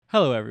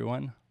Hello,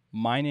 everyone.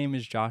 My name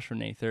is Joshua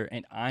Nather,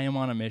 and I am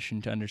on a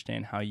mission to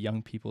understand how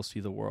young people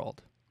see the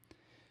world.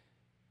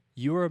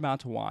 You are about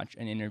to watch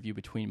an interview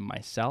between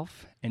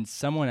myself and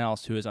someone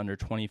else who is under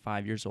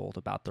 25 years old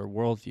about their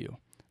worldview.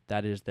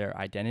 That is their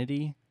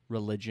identity,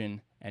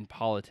 religion, and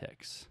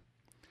politics.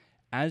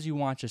 As you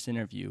watch this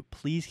interview,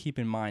 please keep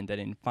in mind that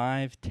in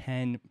 5,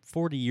 10,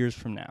 40 years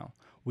from now,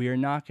 we are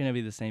not going to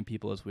be the same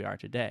people as we are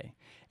today.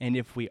 And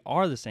if we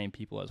are the same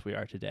people as we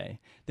are today,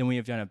 then we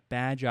have done a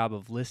bad job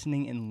of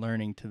listening and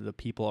learning to the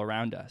people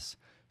around us.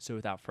 So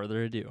without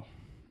further ado,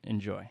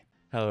 enjoy.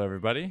 Hello,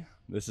 everybody.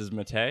 This is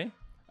Matey.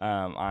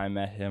 I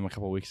met him a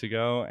couple weeks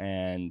ago,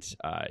 and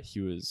he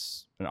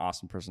was an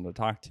awesome person to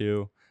talk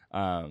to.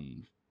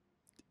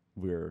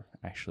 We're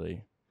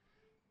actually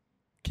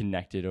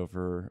connected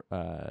over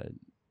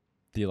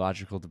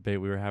theological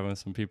debate we were having with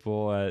some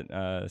people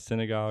at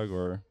synagogue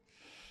or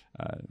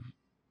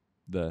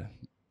the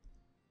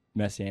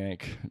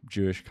Messianic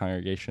Jewish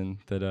congregation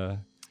that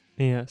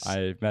Yes.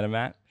 I met him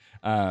at.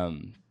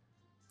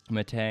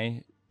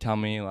 Matey, tell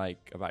me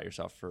about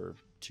yourself for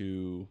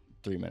 2-3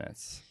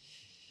 minutes.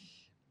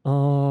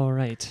 All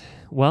right.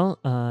 Well,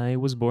 I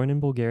was born in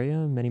Bulgaria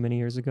many, many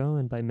years ago,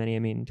 and by many I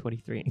mean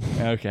 23.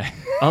 Okay.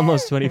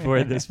 Almost 24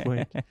 at this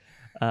point.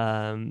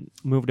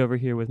 Moved over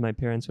here with my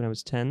parents when I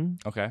was 10.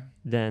 Okay.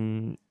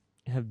 Then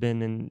have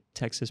been in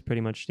Texas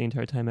pretty much the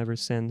entire time ever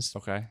since.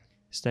 Okay.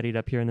 Studied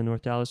up here in the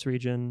North Dallas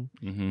region.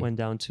 Mm-hmm. Went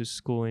down to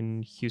school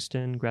in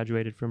Houston.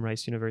 Graduated from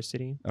Rice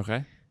University.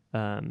 Okay.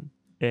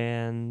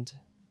 And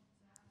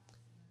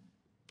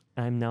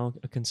I'm now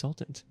a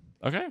consultant.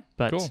 Okay.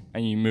 But cool.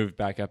 And you moved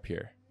back up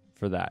here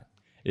for that.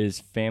 Is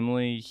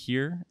family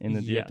here in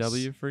the Yes.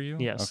 DFW for you?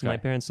 Yes. Okay. My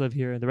parents live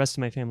here. The rest of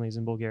my family is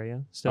in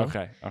Bulgaria still.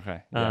 Okay.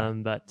 Yeah.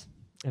 But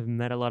I've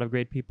met a lot of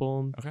great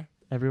people Okay.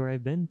 everywhere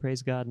I've been,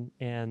 praise God,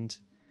 and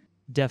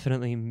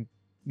definitely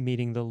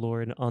meeting the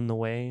Lord on the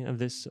way of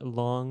this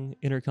long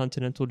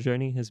intercontinental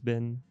journey has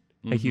been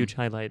a huge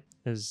highlight,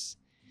 as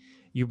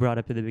you brought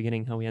up at the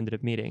beginning how we ended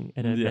up meeting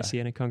at a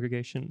Messianic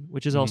congregation,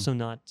 which is also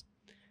not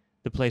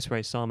the place where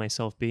I saw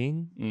myself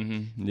being.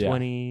 Yeah.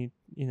 20,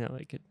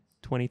 like at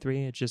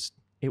 23,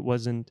 it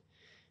wasn't,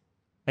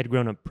 I'd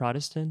grown up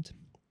Protestant,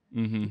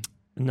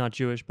 not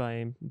Jewish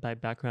by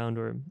background,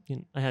 or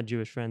I had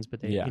Jewish friends,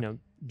 but they,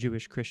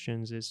 Jewish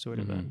Christians is sort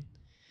of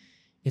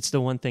it's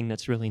the one thing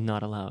that's really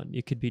not allowed.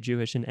 You could be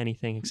Jewish in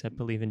anything except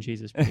believe in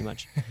Jesus, pretty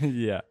much.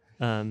 Yeah.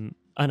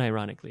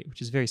 Unironically,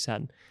 which is very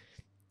sad.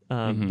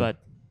 But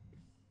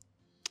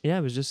yeah,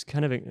 it was just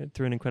kind of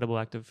through an incredible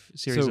act of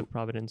series of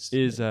providence.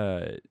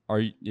 Are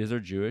you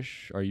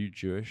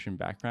Jewish in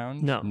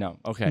background? No.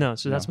 Okay. No.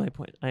 So that's my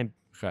point. I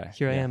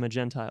am a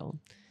Gentile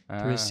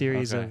through a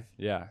series of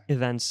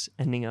events,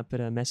 ending up at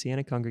a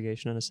Messianic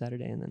congregation on a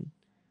Saturday, and then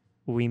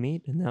we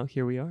meet, and now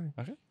here we are.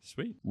 Okay,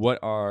 sweet. What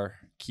are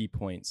key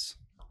points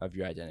of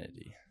your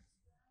identity?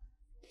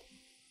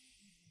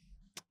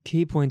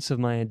 Key points of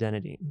my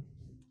identity.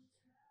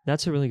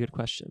 That's a really good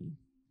question.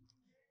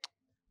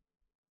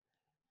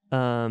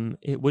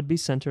 It would be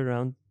centered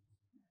around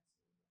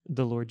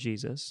the Lord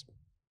Jesus,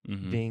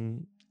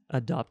 being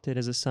adopted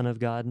as a son of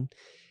God.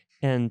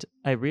 And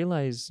I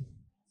realize,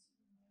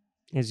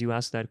 as you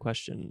ask that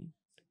question,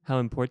 how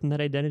important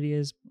that identity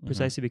is,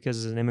 precisely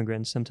because as an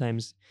immigrant,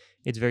 sometimes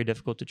it's very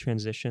difficult to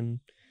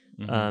transition,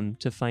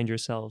 to find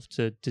yourself,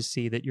 to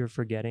see that you're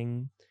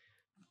forgetting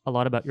a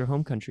lot about your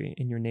home country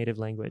in your native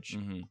language.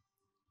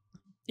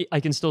 I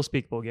can still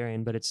speak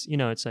Bulgarian, but it's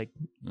like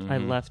I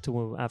left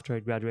after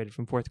I graduated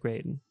from 4th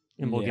grade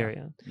in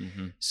Bulgaria.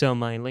 So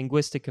my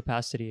linguistic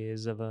capacity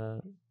is of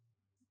a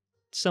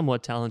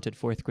somewhat talented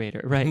 4th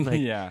grader, right?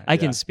 Like I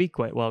can speak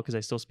quite well because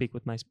I still speak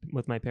with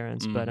my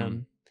parents, but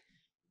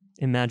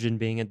imagine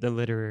being at the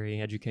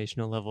literary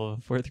educational level of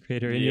a 4th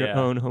grader in your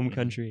own home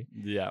country.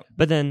 Yeah.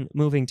 But then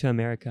moving to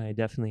America,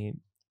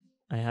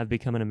 I have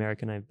become an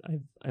American.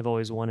 I've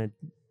always wanted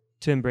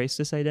to embrace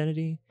this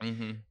identity.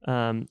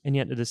 And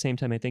yet at the same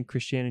time, I think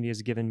Christianity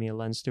has given me a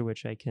lens through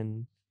which I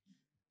can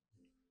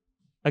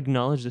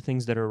acknowledge the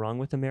things that are wrong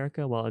with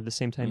America, while at the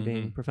same time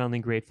being profoundly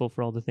grateful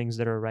for all the things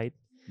that are right.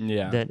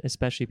 Yeah. That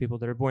especially people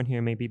that are born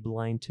here may be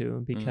blind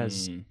to,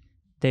 because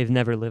they've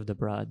never lived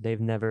abroad.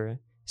 They've never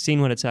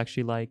seen what it's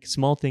actually like.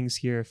 Small things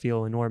here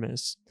feel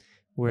enormous,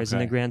 whereas in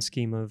the grand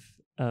scheme of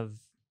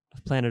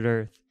planet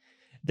Earth,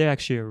 they're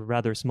actually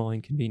rather small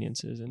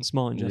inconveniences and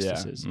small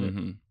injustices.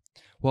 Yeah.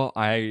 Well,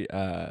 I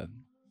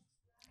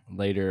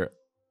later,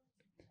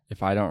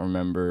 if I don't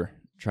remember,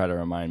 try to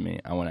remind me.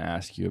 I want to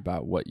ask you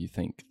about what you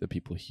think the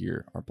people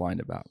here are blind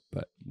about,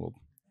 but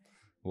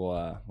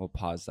we'll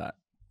pause that.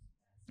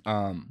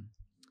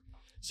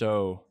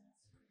 So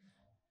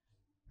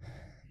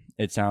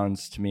it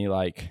sounds to me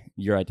like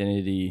your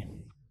identity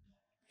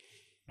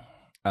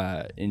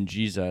in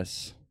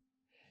Jesus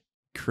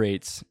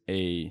creates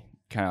a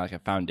kind of like a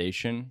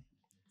foundation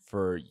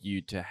for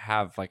you to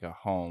have like a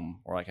home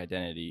or like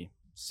identity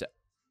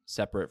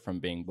separate from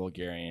being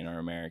Bulgarian or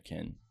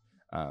American.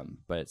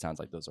 But it sounds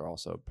like those are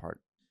also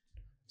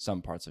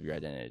some parts of your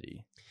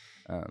identity.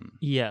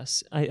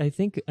 Yes, I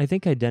think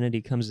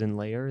identity comes in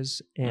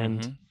layers,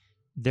 and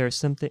there's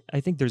something. I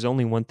think there's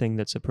only one thing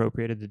that's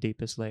appropriate at the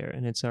deepest layer,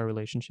 and it's our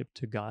relationship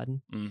to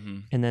God.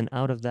 And then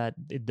out of that,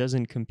 it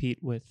doesn't compete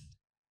with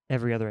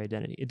every other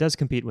identity. It does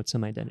compete with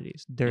some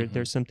identities.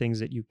 There's some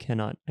things that you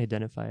cannot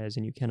identify as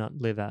and you cannot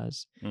live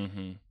as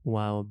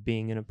while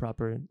being in a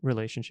proper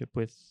relationship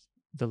with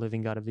the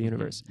living God of the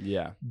universe.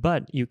 Yeah.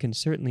 But you can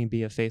certainly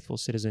be a faithful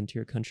citizen to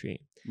your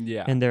country.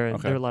 Yeah. And there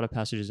are a lot of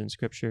passages in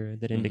Scripture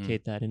that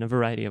indicate that in a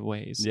variety of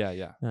ways. Yeah,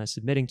 yeah.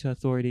 Submitting to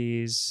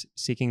authorities,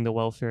 seeking the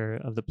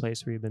welfare of the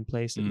place where you've been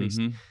placed, at least.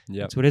 Yep.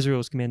 That's what Israel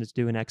was commanded to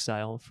do in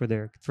exile for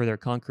their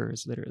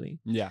conquerors, literally.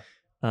 Yeah.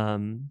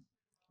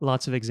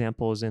 Lots of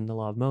examples in the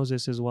Law of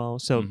Moses as well.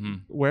 So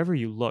wherever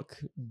you look,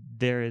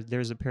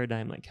 there's a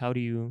paradigm like, how do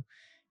you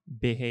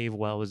behave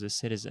well as a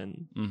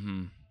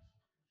citizen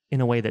in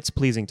a way that's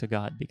pleasing to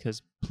God?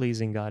 Because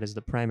pleasing God is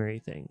the primary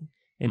thing,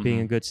 and being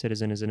a good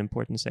citizen is an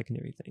important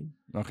secondary thing.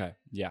 Okay,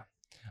 yeah.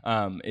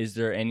 Is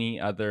there any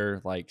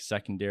other like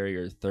secondary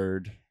or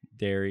third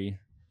dairy?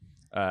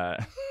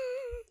 Third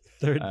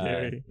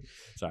dairy.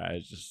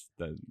 Sorry,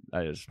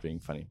 I was being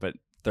funny, but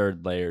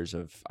third layers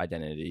of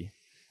identity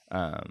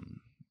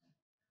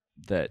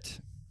that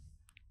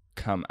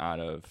come out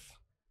of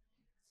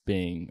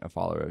being a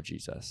follower of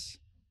Jesus,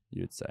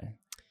 you would say?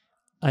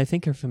 I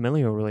think our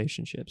familial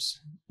relationships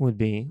would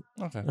be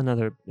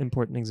another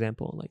important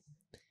example. Like,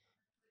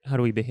 how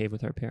do we behave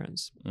with our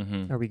parents?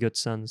 Are we good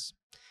sons?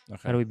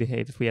 How do we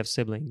behave if we have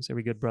siblings? Are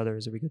we good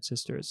brothers? Are we good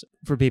sisters?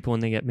 For people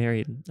when they get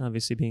married,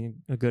 obviously being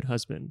a good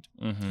husband,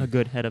 a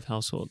good head of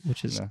household,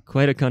 which is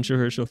quite a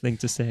controversial thing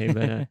to say,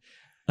 but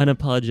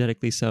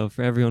unapologetically so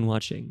for everyone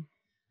watching.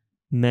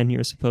 Men,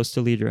 you're supposed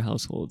to lead your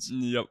households.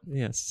 Yep.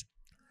 Yes.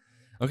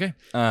 Okay.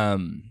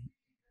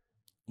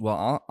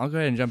 Well, I'll go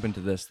ahead and jump into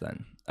this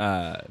then.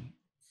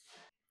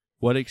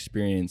 What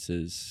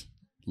experiences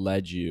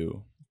led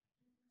you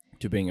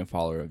to being a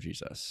follower of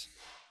Jesus?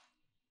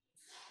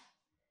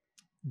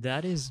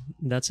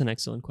 That's an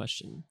excellent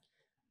question.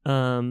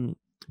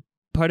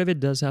 Part of it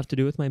does have to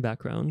do with my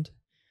background.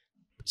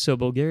 So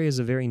Bulgaria is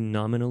a very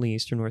nominally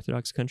Eastern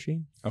Orthodox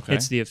country. Okay.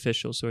 It's the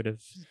official sort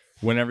of...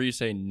 Whenever you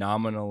say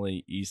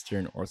nominally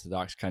Eastern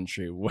Orthodox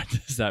country, what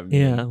does that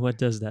mean? Yeah, what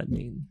does that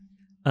mean?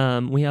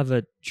 We have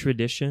a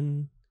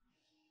tradition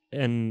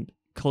and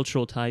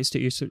cultural ties to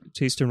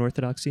Eastern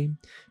Orthodoxy.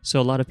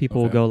 So a lot of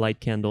people will go light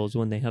candles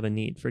when they have a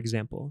need, for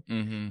example.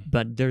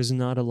 But there's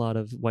not a lot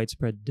of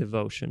widespread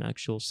devotion,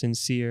 actual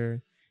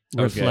sincere,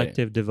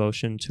 reflective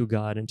devotion to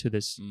God and to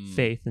this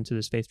faith and to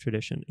this faith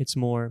tradition. It's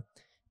more,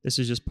 this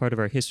is just part of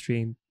our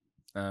history.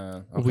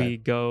 We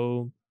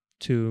go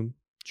to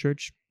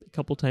church a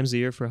couple times a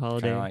year for a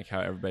holiday. Kind of like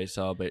how everybody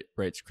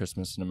celebrates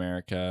Christmas in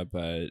America,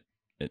 but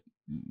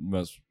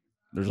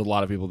there's a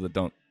lot of people that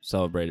don't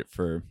celebrate it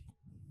for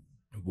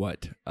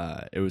what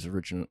it was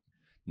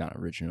not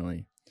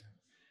originally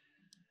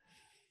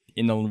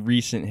in the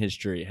recent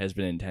history has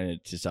been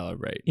intended to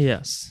celebrate.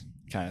 Yes.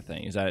 Kind of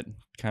thing. Is that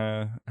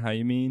kind of how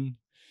you mean?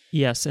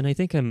 Yes, and I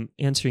think I'm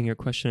answering your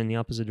question in the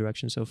opposite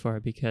direction so far,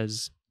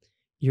 because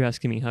you're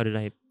asking me how did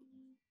I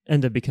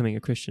end up becoming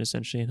a Christian,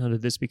 essentially, and how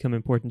did this become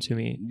important to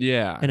me?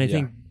 Yeah. And I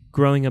think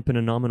growing up in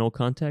a nominal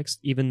context,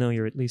 even though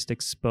you're at least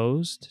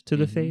exposed to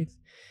the faith,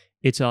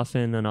 it's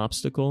often an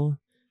obstacle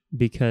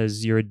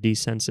because you're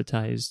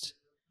desensitized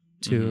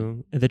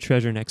to the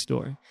treasure next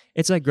door.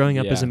 It's like growing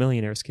up as a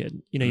millionaire's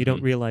kid. You know, you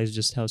don't realize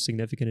just how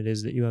significant it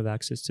is that you have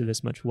access to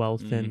this much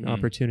wealth and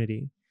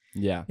opportunity.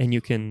 Yeah. And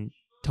you can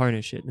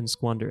tarnish it and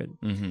squander it.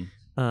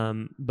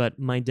 But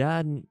my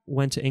dad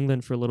went to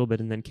England for a little bit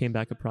and then came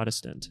back a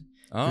Protestant.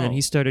 And then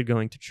he started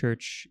going to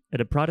church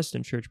at a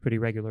Protestant church pretty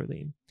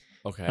regularly.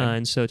 Okay.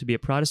 And so to be a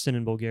Protestant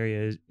in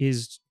Bulgaria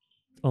is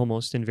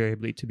almost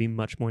invariably to be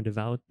much more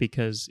devout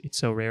because it's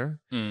so rare.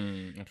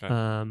 And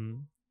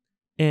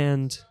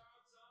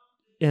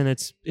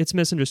it's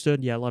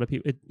misunderstood. Yeah, a lot of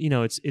people,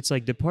 it's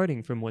like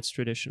departing from what's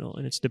traditional,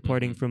 and it's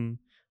departing from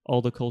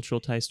all the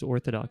cultural ties to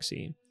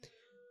orthodoxy,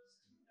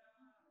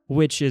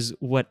 which is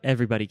what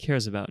everybody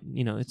cares about.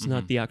 You know, it's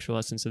not the actual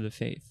essence of the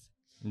faith.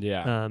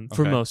 Yeah.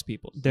 For most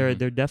people, they're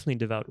definitely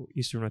devout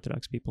Eastern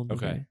Orthodox people.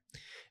 Okay.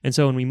 And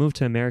so when we moved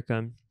to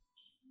America,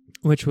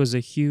 which was a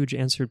huge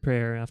answered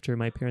prayer after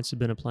my parents had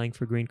been applying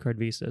for green card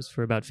visas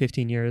for about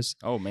 15 years.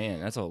 Oh,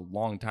 man, that's a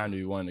long time to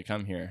be wanting to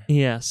come here.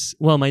 Yes.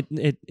 Well,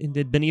 it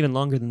had been even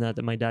longer than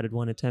that my dad had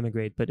wanted to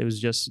emigrate, but it was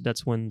just,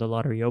 that's when the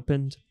lottery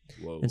opened.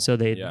 Whoa. And so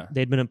they'd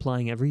been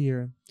applying every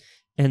year.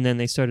 And then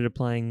they started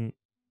applying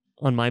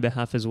on my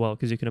behalf as well,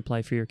 because you can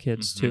apply for your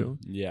kids too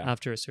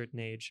after a certain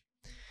age.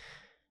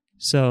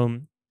 So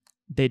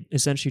they'd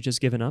essentially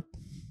just given up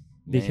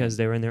because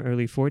they were in their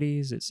early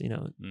 40s. It's,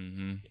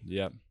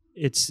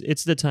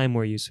 It's the time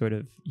where you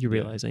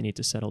realize I need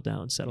to settle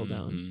down.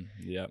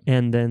 Yeah.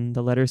 And then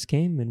the letters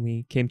came, and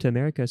we came to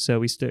America.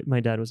 So my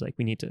dad was like,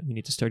 we need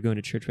to start going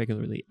to church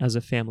regularly as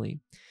a family.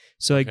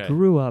 So I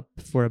grew up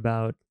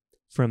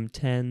from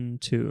 10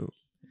 to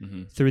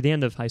through the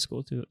end of high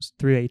school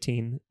through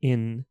 18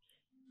 in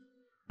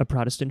a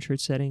Protestant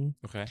church setting.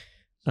 Okay.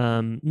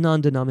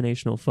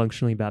 non-denominational,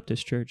 functionally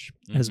Baptist church,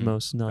 as Mhm.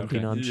 most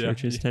non-denom Okay.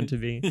 churches tend to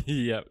be.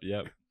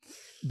 Yep.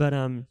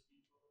 But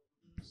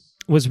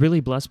was really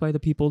blessed by the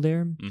people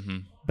there,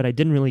 but I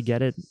didn't really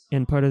get it.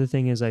 And part of the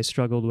thing is I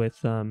struggled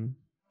with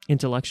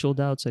intellectual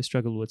doubts. I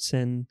struggled with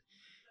sin,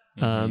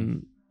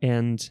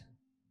 and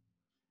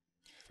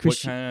what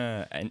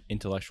kind of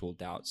intellectual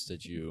doubts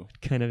did you?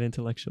 Kind of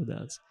intellectual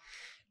doubts.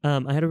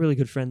 I had a really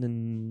good friend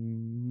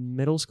in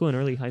middle school and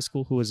early high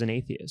school who was an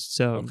atheist.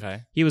 So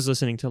he was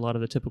listening to a lot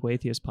of the typical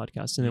atheist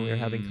podcasts, and then we were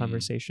having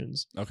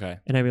conversations. Okay.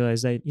 And I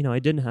realized I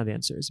didn't have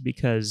answers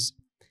because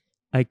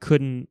I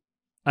couldn't.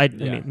 I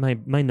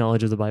mean, my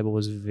knowledge of the Bible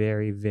was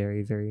very,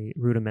 very, very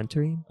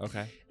rudimentary.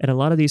 Okay. And a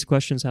lot of these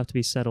questions have to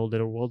be settled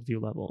at a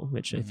worldview level,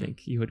 which I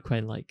think you would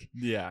quite like.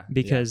 Yeah.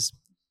 Because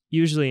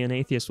usually an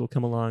atheist will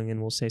come along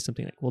and will say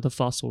something like, well, the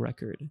fossil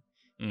record.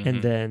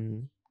 And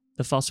then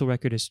the fossil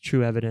record is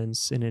true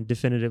evidence and it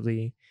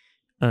definitively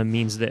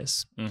means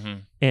this.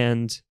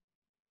 And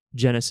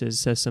Genesis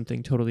says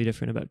something totally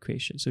different about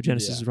creation. So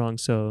Genesis is wrong,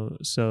 so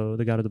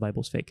the God of the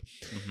Bible is fake.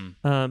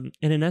 And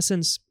in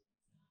essence,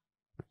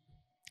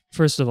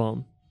 first of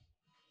all,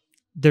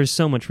 there's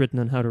so much written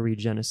on how to read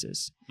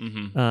Genesis.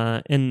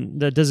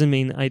 And that doesn't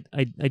mean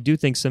I do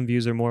think some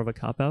views are more of a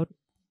cop-out.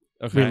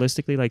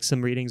 Realistically, like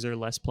some readings are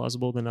less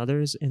plausible than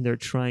others, and they're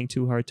trying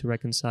too hard to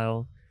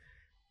reconcile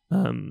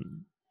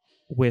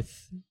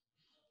with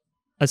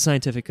a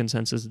scientific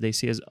consensus that they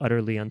see as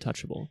utterly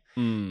untouchable.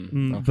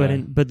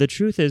 But the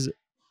truth is,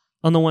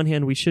 on the one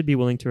hand, we should be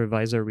willing to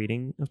revise our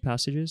reading of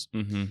passages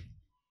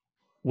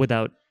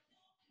without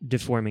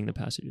deforming the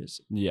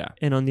passages. Yeah.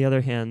 And on the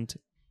other hand,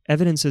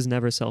 evidence is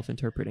never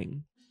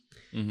self-interpreting.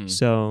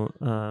 So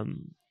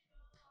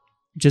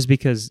just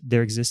because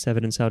there exists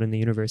evidence out in the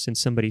universe and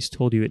somebody's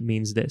told you it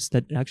means this,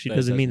 that actually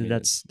doesn't mean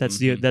that's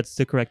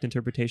the correct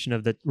interpretation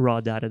of the raw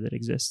data that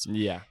exists.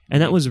 Yeah.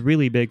 And that was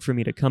really big for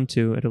me to come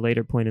to at a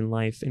later point in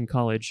life in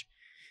college,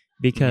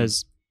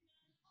 because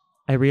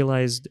I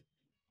realized,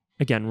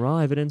 again, raw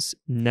evidence,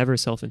 never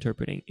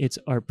self-interpreting. It's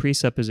our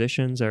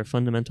presuppositions, our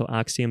fundamental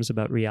axioms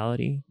about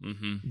reality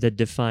that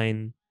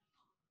define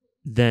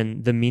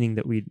then the meaning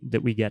that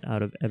we get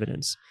out of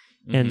evidence.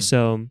 And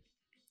so,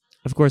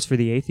 of course, for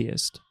the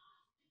atheist,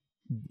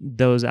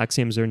 those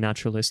axioms are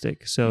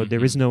naturalistic. So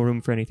there is no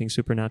room for anything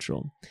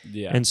supernatural.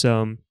 Yeah. And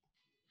so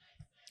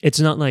it's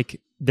not like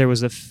there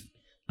was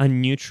a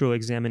neutral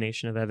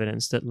examination of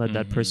evidence that led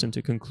that person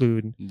to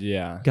conclude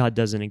God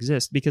doesn't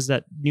exist, because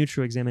that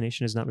neutral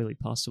examination is not really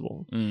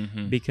possible.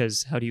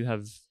 Because how do you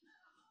have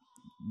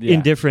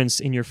indifference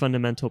in your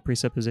fundamental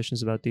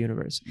presuppositions about the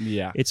universe?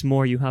 Yeah. It's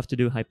more you have to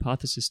do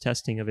hypothesis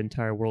testing of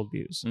entire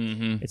worldviews.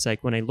 It's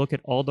like, when I look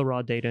at all the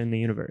raw data in the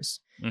universe,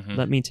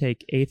 let me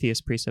take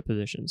atheist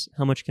presuppositions.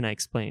 How much can I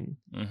explain?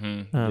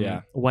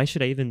 Why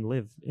should I even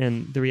live?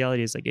 And the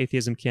reality is, like,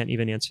 atheism can't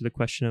even answer the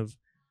question of,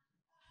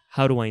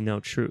 how do I know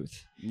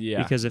truth?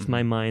 Yeah. Because if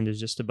my mind is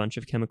just a bunch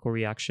of chemical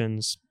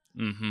reactions,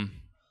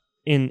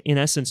 in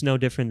essence, no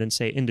different than,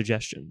 say,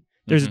 indigestion.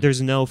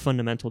 There's no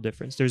fundamental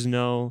difference. There's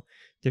no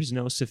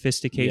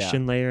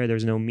sophistication layer.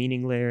 There's no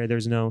meaning layer.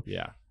 There's no.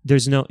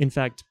 In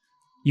fact,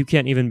 you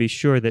can't even be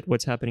sure that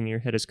what's happening in your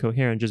head is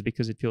coherent just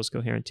because it feels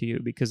coherent to you,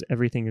 because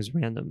everything is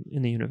random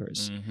in the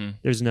universe.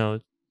 There's no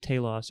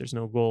telos. There's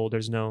no goal.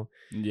 There's no.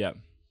 Yeah.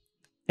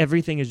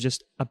 Everything is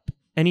just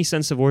any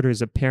sense of order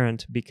is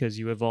apparent because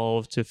you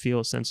evolved to feel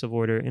a sense of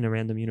order in a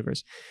random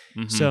universe.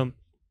 So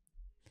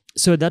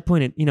at that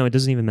point, it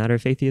doesn't even matter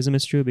if atheism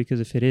is true, because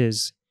if it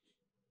is,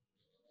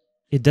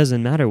 it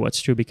doesn't matter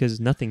what's true, because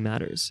nothing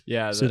matters.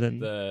 Yeah, so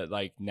the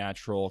like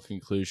natural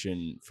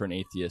conclusion for an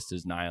atheist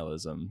is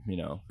nihilism,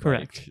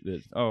 Correct.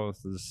 Like,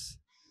 there's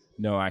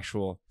no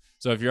actual.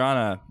 So if you're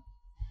on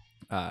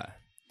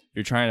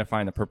you're trying to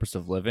find the purpose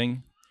of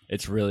living,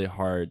 it's really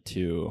hard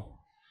to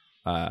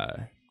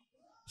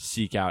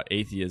seek out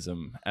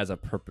atheism as a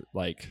purpose,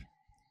 like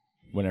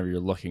whenever you're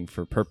looking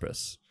for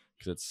purpose,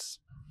 because it's,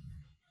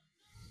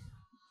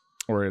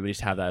 or at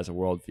least have that as a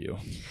worldview.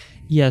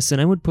 Yes, and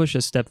I would push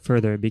a step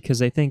further,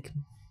 because I think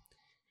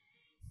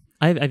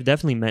I've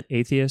definitely met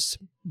atheists,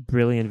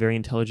 brilliant, very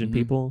intelligent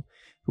people,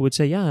 who would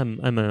say, "Yeah, I'm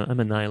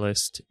a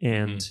nihilist,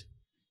 and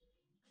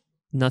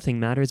nothing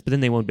matters," but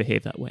then they won't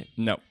behave that way.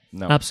 No,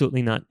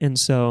 absolutely not. And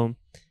so,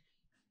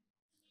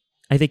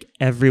 I think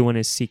everyone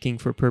is seeking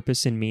for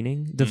purpose and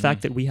meaning. The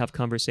fact that we have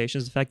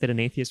conversations, the fact that an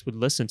atheist would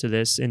listen to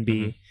this and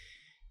be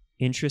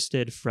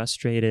interested,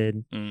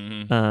 frustrated,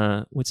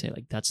 would say,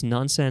 like, that's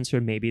nonsense,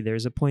 or maybe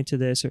there's a point to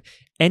this, or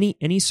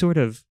any sort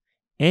of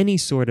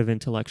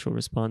intellectual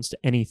response to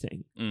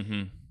anything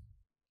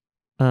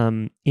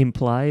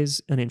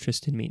implies an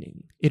interest in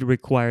meaning. It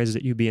requires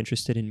that you be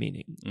interested in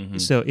meaning.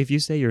 So if you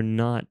say you're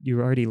not,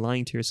 you're already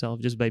lying to yourself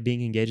just by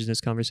being engaged in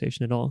this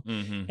conversation at all.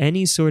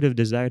 Any sort of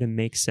desire to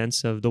make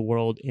sense of the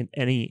world at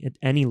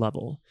any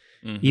level,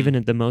 even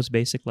at the most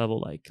basic level,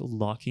 like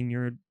locking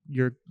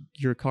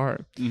your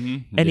car.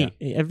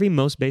 Every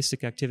most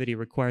basic activity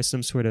requires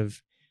some sort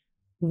of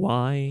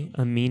why,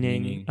 a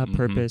meaning, a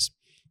purpose.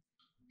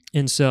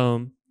 And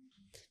so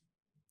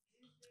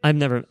I've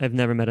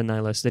never met a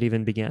nihilist that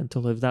even began to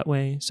live that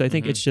way. So I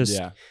think it's just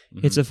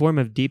it's a form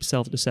of deep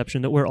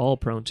self-deception that we're all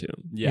prone to.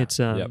 Yeah. It's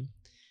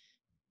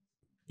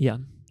yeah.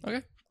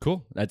 Okay.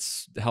 Cool.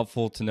 That's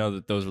helpful to know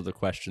that those were the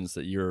questions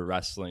that you were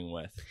wrestling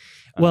with.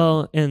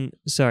 Well, and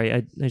sorry,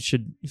 I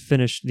should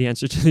finish the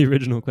answer to the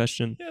original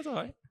question. Yeah, it's all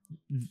right.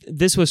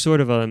 This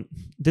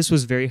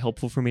was very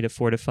helpful for me to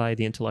fortify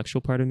the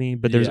intellectual part of me,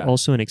 but there's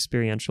also an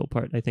experiential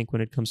part, I think,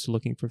 when it comes to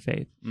looking for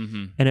faith.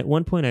 Mm-hmm. And at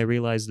one point I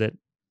realized that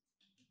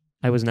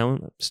I was now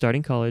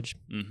starting college.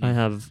 Mm-hmm. I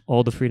have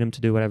all the freedom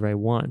to do whatever I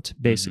want,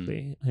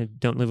 basically. I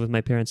don't live with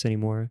my parents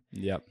anymore.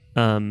 Yep.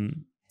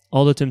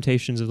 All the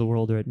temptations of the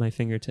world are at my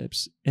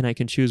fingertips, and I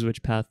can choose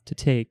which path to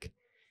take.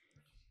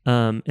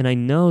 And I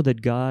know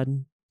that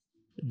God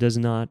does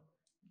not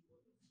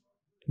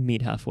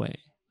meet halfway.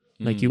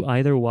 Like, you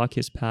either walk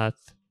his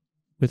path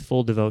with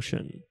full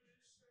devotion,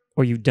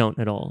 or you don't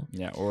at all.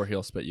 Yeah, or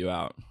he'll spit you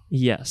out.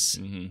 Yes.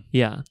 Mm-hmm.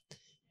 Yeah.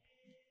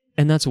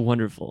 And that's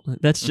wonderful.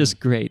 That's just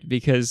great,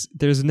 because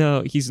he's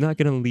not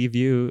going to leave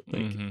you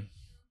like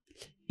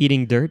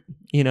eating dirt,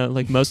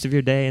 like most of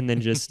your day, and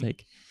then just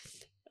like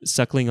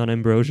suckling on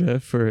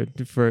ambrosia for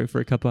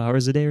a couple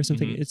hours a day or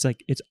something. It's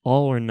like, it's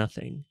all or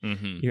nothing.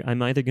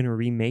 I'm either going to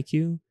remake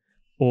you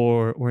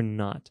or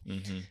not.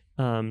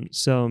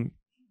 So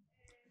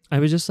I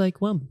was just like,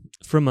 well,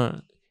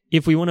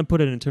 if we want to put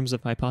it in terms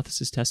of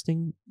hypothesis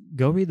testing,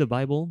 go read the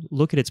Bible,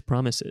 look at its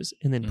promises,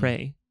 and then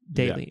pray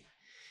daily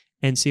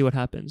and see what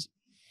happens.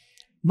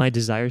 My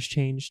desires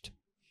changed.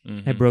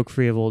 I broke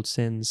free of old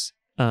sins.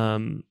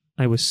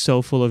 I was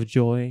so full of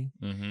joy.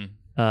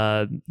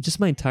 Just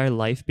my entire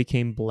life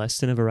became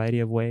blessed in a variety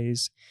of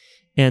ways.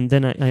 And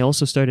then I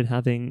also started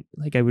having,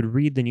 like, I would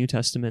read the New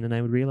Testament and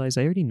I would realize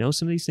I already know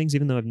some of these things,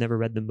 even though I've never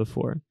read them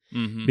before.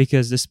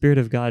 Because the Spirit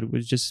of God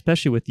was just,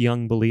 especially with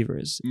young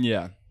believers,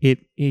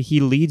 he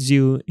leads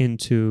you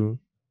into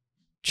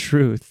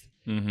truth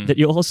that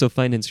you'll also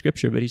find in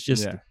Scripture, but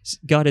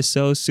God is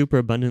so super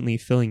abundantly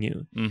filling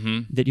you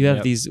that you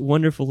have these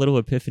wonderful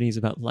little epiphanies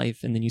about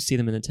life, and then you see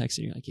them in the text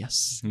and you're like,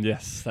 yes.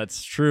 Yes,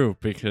 that's true,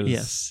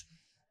 because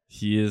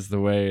he is the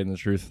way and the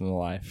truth and the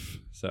life.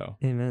 So,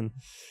 amen.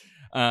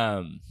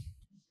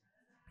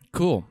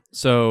 Cool.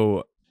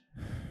 So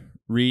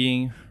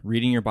reading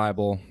your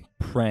Bible,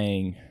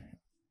 praying,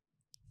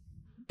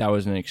 that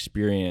was an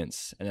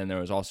experience. And then there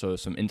was also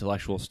some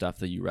intellectual stuff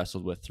that you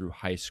wrestled with through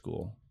high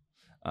school.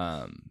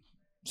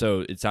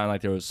 So it sounded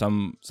like there was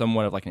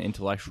somewhat of like an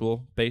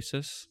intellectual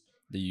basis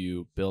that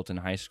you built in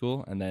high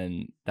school, and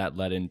then that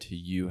led into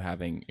you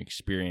having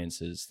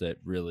experiences that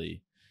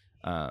really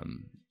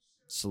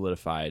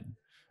solidified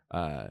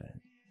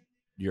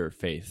your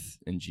faith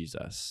in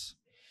Jesus.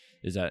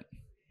 Is that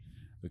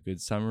a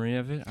good summary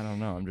of it? I don't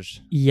know.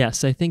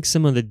 Yes, I think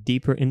some of the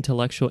deeper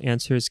intellectual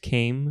answers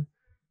came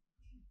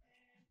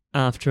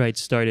after I'd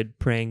started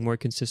praying more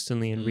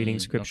consistently and reading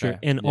Scripture,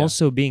 and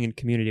also being in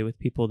community with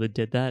people that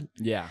did that.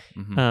 Yeah.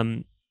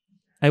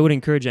 I would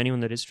encourage anyone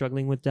that is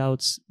struggling with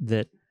doubts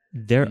that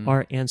there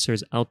are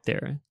answers out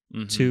there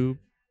to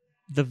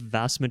the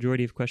vast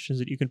majority of questions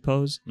that you can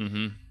pose.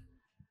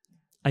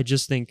 I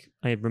just think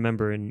I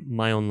remember in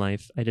my own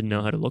life, I didn't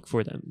know how to look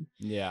for them.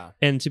 Yeah.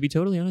 And to be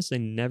totally honest, I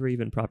never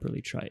even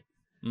properly tried.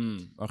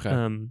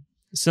 Okay.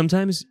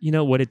 Sometimes,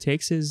 what it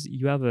takes is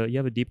you have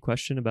a deep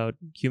question about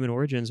human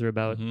origins or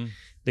about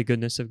the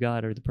goodness of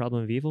God or the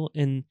problem of evil,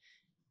 and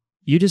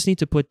you just need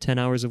to put 10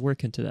 hours of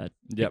work into that.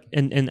 Yep.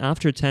 And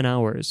after 10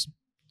 hours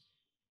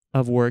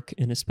of work,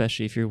 and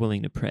especially if you're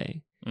willing to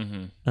pray,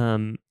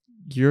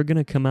 you're going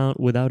to come out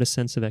without a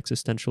sense of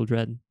existential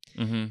dread.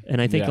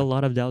 And I think a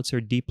lot of doubts are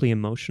deeply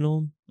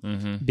emotional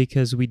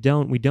because we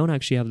don't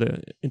actually have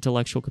the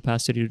intellectual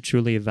capacity to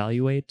truly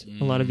evaluate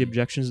a lot of the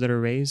objections that are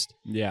raised.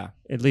 Yeah.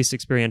 At least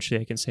experientially,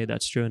 I can say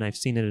that's true, and I've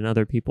seen it in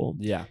other people.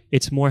 Yeah.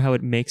 It's more how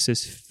it makes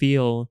us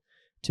feel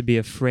to be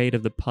afraid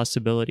of the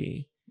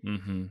possibility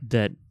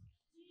that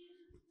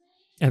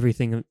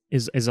everything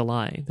is a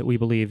lie that we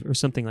believe, or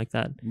something like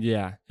that.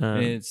 Yeah.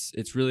 And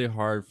it's really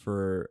hard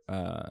for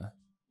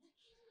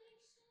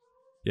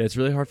it's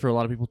really hard for a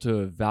lot of people to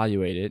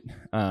evaluate it,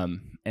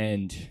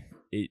 and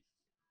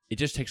it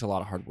just takes a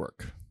lot of hard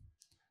work.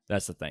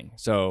 That's the thing.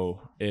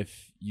 So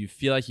if you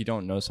feel like you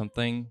don't know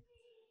something,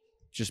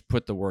 just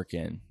put the work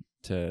in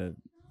to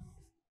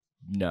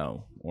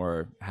know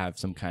or have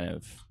some kind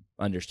of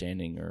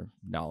understanding or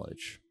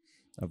knowledge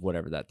of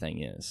whatever that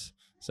thing is.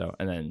 So,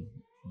 and then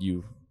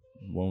you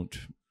won't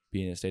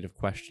be in a state of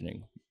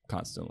questioning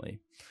constantly.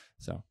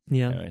 So,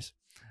 anyways,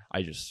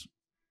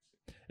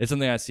 it's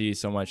something I see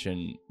so much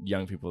in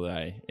young people that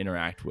I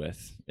interact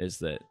with, is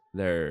that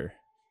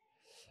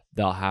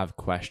they'll have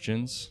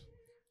questions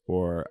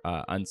or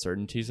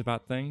uncertainties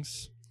about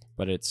things,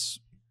 but it's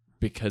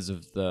because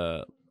of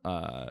the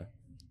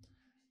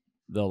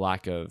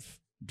lack of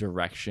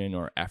direction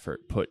or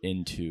effort put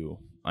into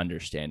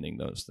understanding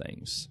those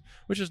things,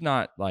 which is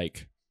not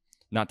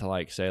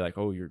to say like,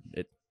 oh,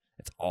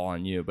 it's all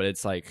on you, but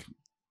it's like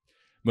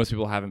most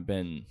people haven't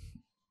been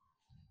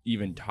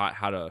even taught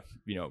how to,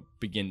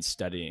 begin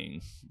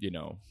studying,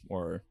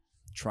 or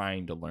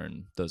trying to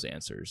learn those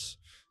answers.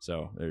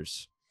 So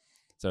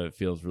it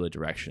feels really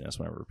directionless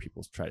whenever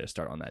people try to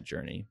start on that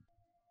journey.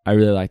 I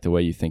really like the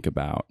way you think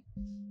about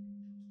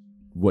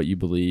what you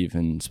believe,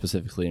 and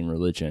specifically in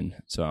religion.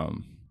 So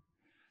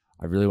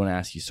I really want to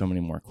ask you so many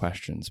more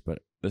questions, but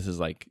this is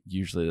like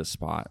usually the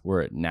spot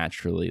where it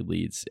naturally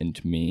leads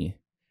into me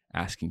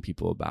asking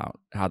people about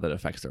how that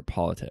affects their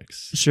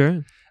politics.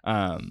 Sure.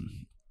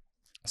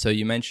 So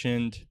you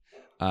mentioned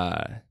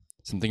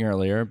something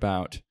earlier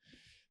about,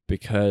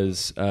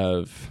 because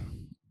of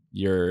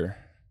your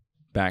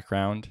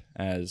background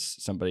as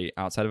somebody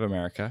outside of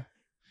America,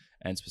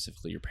 and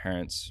specifically your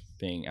parents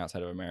being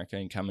outside of America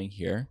and coming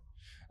here,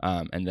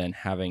 and then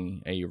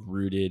having a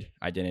rooted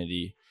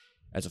identity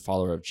as a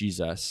follower of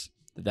Jesus,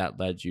 that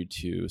led you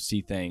to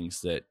see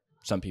things that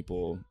some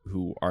people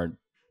who are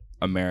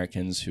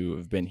Americans who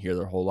have been here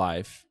their whole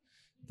life,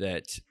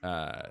 that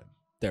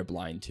they're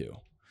blind to.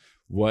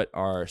 What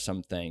are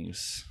some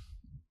things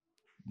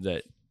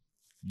that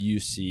you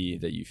see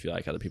that you feel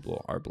like other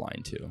people are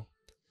blind to?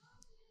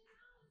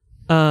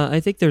 I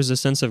think there's a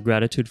sense of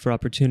gratitude for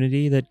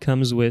opportunity that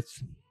comes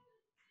with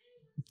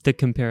the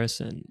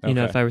comparison. You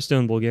know, if I were still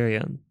in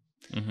Bulgaria,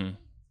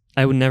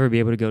 I would never be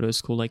able to go to a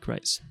school like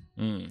Rice.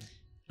 And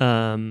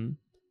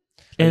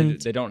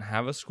they don't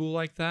have a school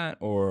like that,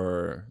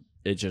 or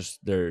it just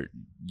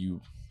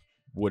you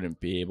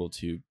wouldn't be able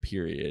to,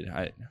 period?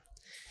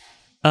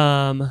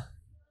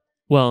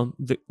 Well,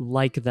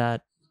 like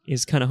that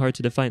is kind of hard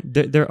to define.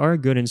 There are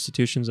good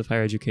institutions of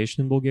higher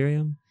education in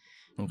Bulgaria.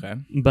 Okay.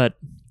 But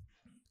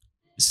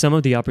some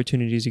of the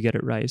opportunities you get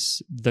at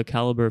Rice, the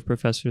caliber of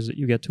professors that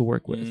you get to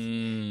work with,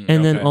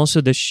 and then also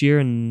the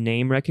sheer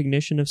name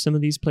recognition of some of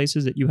these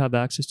places that you have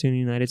access to in the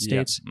United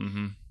States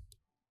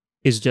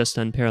is just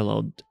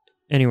unparalleled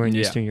anywhere in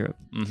Eastern Europe.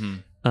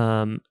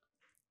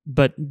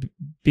 But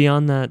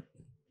beyond that,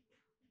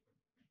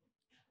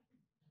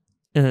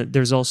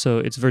 there's also,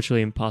 it's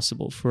virtually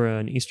impossible for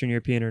an Eastern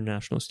European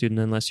international student,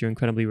 unless you're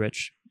incredibly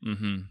rich,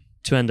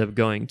 to end up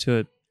going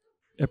to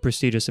a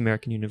prestigious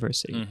American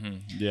university.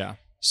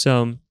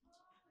 So,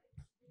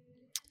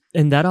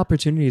 and that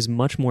opportunity is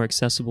much more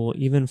accessible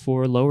even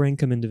for lower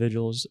income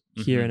individuals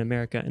here in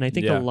America. And I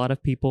think a lot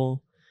of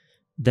people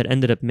that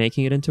ended up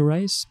making it into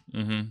Rice,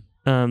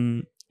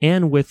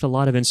 and with a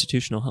lot of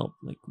institutional help,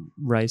 like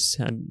Rice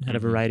had a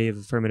variety of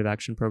affirmative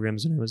action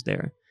programs when I was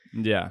there.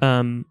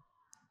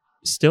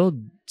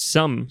 Still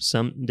some,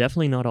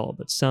 definitely not all,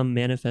 but some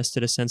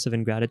manifested a sense of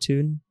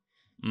ingratitude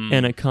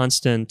and a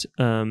constant,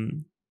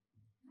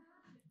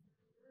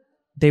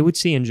 they would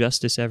see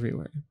injustice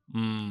everywhere.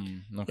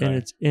 And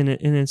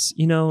it's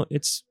you know,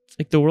 it's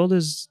like the world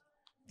is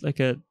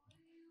like a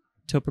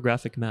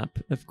topographic map.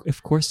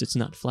 Of course it's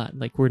not flat.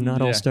 Like, we're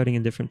not all starting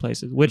in different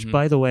places, which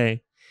by the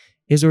way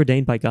is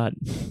ordained by God.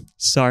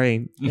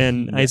 Sorry.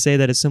 And I say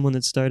that as someone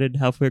that started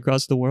halfway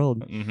across the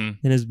world and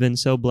has been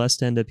so blessed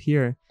to end up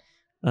here.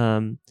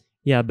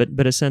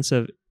 But a sense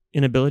of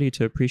inability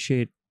to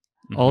appreciate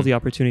all the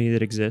opportunity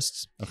that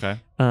exists.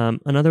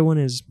 Another one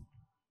is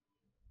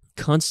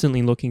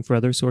constantly looking for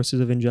other sources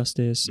of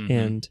injustice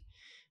and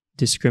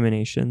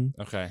discrimination.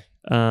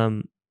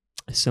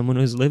 As someone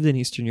who's lived in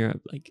Eastern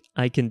Europe, like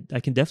I can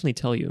definitely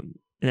tell you,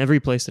 in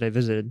every place that I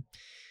visited,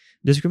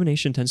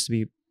 discrimination tends to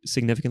be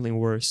significantly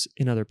worse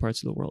in other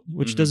parts of the world,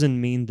 which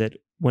doesn't mean that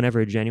whenever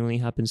it genuinely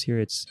happens here,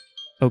 it's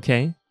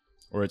okay.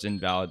 Or it's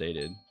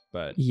invalidated,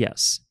 but...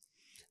 Yes.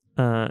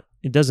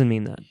 It doesn't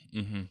mean that.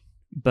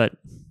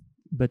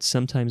 But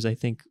sometimes I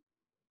think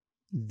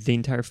the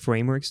entire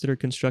frameworks that are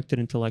constructed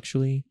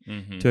intellectually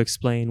to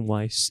explain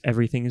why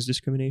everything is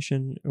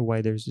discrimination, or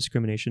why there's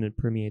discrimination that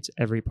permeates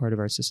every part of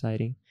our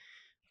society.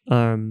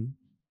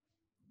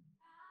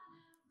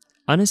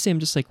 Honestly, I'm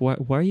just like, why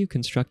are you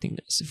constructing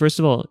this? First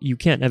of all, you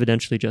can't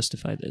evidentially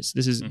justify this.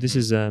 This is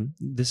a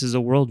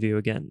worldview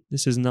again.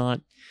 This is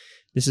not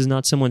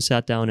someone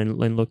sat down and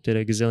looked at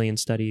a gazillion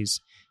studies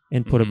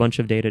and put a bunch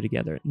of data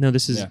together. No,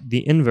 this is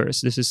the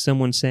inverse. This is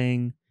someone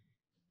saying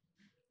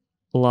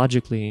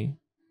logically,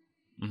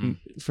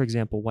 for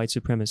example, white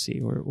supremacy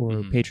or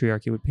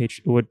patriarchy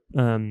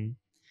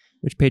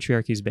which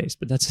patriarchy is based,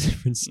 but that's a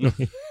different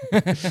story.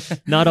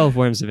 Not all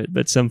forms of it,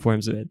 but some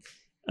forms of it.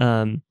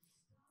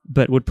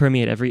 But would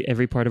permeate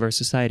every part of our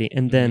society.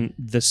 And then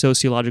the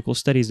sociological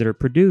studies that are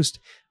produced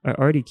are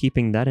already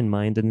keeping that in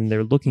mind, and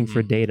they're looking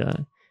for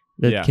data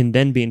that can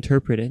then be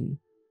interpreted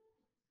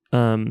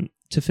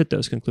to fit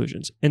those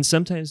conclusions. And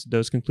sometimes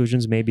those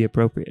conclusions may be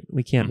appropriate.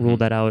 We can't rule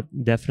that out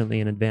definitely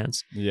in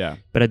advance.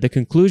 But the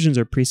conclusions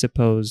are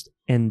presupposed,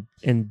 and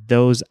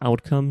those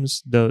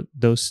outcomes,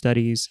 those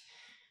studies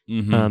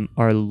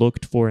are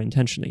looked for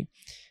intentionally.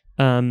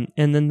 And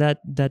then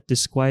that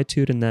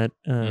disquietude and that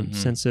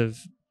sense of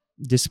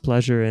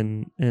displeasure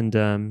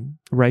and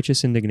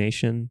righteous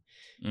indignation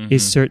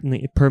is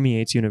certainly, it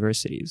permeates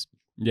universities.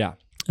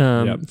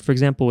 For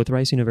example, with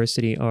Rice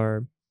University,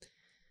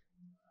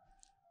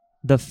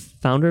 the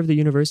founder of the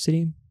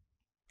university,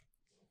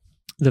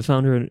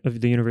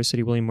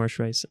 William Marsh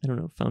Rice, I don't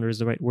know if founder is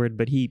the right word,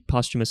 but he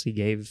posthumously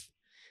gave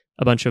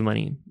a bunch of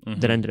money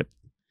that ended up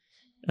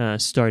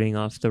starting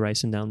off the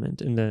rice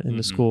endowment in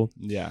the school.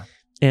 Yeah.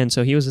 And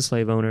so he was a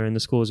slave owner, and the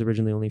school was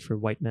originally only for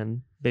white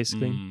men,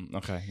 basically.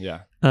 Okay,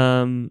 yeah.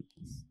 And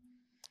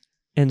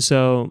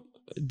so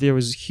there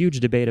was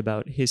huge debate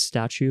about his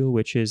statue,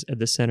 which is at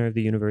the center of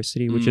the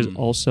university, which is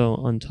also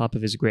on top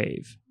of his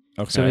grave.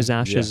 Okay. So his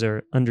ashes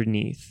are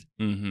underneath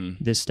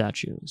this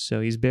statue. So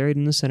he's buried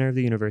in the center of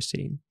the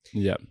university.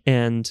 Yeah.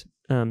 And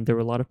there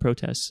were a lot of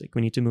protests, like,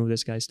 we need to move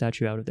this guy's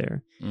statue out of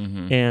there.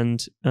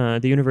 And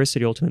the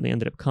university ultimately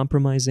ended up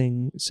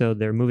compromising. So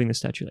they're moving the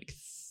statue like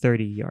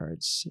 30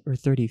 yards or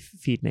 30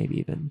 feet, maybe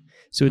even.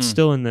 So it's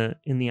still in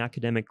the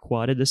academic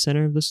quad at the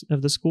center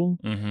of the school,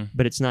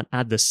 but it's not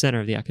at the center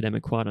of the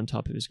academic quad on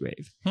top of his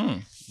grave.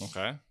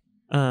 Okay.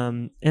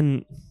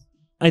 And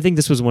I think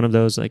this was one of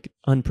those like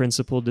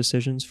unprincipled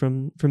decisions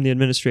from the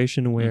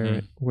administration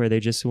where they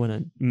just want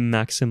to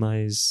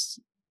maximize,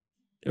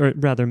 or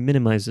rather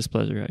minimize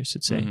displeasure, I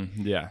should say.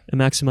 Yeah.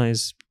 And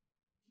maximize,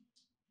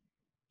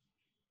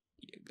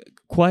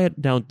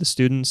 quiet down the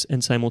students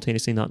and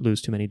simultaneously not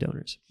lose too many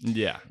donors.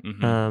 Yeah.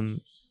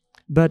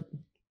 But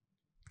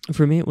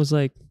for me, it was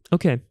like,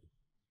 okay,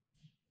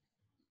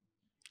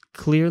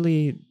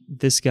 clearly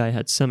this guy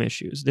had some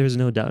issues. There's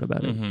no doubt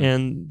about it.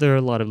 And there are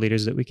a lot of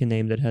leaders that we can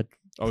name that had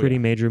pretty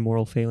major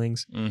moral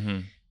failings.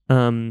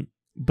 But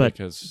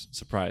because,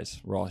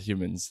 surprise, we're all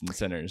humans and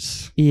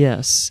sinners.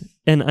 Yes.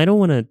 And I don't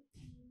want to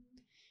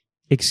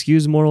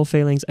excuse moral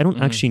failings. I don't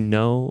actually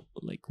know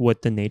like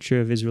what the nature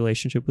of his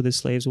relationship with his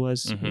slaves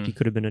was. Like, he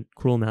could have been a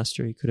cruel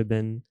master. He could have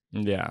been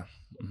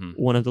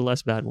one of the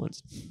less bad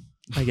ones,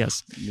 I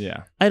guess.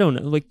 Yeah. I don't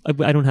know. Like,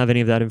 I don't have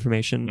any of that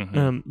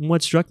information.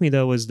 What struck me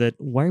though was that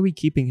why are we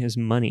keeping his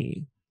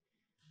money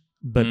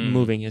but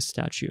moving his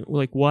statue?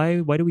 Like, why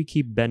do we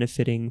keep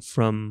benefiting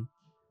from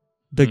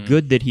the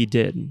good that he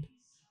did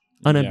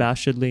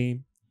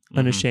unabashedly,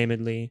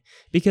 unashamedly?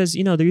 Because,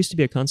 you know, there used to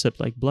be a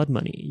concept like blood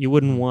money. You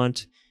wouldn't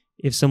want,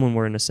 if someone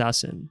were an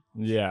assassin,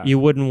 you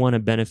wouldn't want to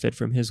benefit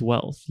from his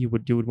wealth. You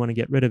would want to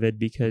get rid of it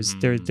because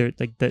they're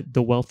like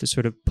the wealth is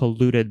sort of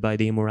polluted by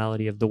the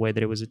immorality of the way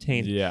that it was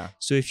attained. Yeah.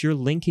 So if you're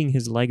linking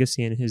his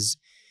legacy and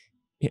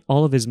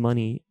all of his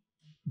money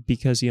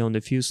because he owned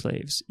a few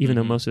slaves, even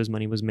though most of his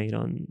money was made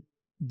on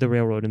the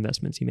railroad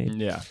investments he made.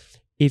 Yeah.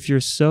 If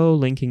you're so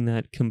linking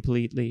that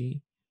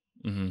completely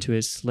to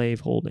his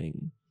slave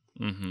holding,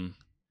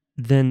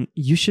 then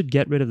you should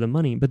get rid of the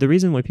money. But the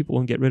reason why people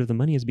won't get rid of the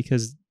money is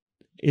because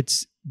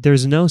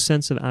there's no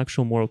sense of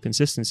actual moral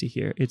consistency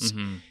here. It's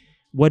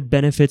what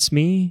benefits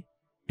me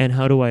and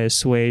how do I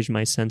assuage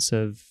my sense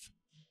of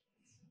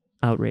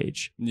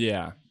outrage.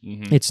 Yeah.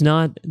 It's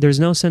not, there's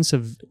no sense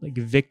of like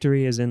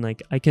victory as in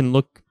like I can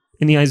look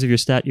in the eyes of your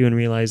statue and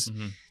realize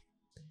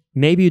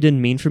maybe you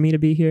didn't mean for me to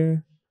be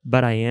here,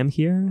 but I am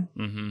here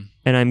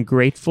and I'm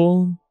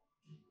grateful.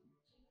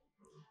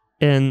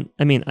 And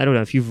I mean, I don't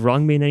know if you've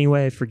wronged me in any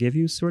way, I forgive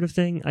you sort of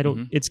thing. I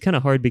don't, it's kind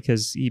of hard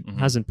because he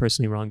hasn't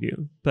personally wronged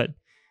you, but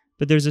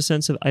there's a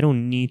sense of, I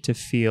don't need to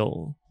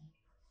feel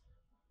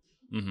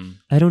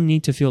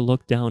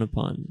looked down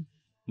upon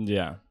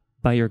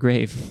by your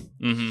grave.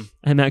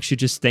 I'm actually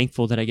just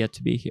thankful that I get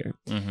to be here.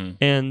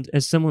 And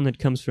as someone that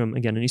comes from,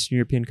 again, an Eastern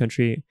European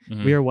country,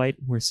 we are white,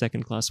 we're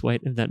second class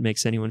white, if that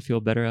makes anyone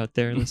feel better out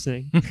there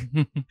listening.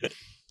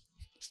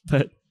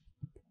 But,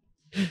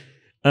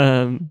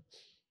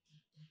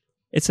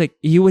 it's like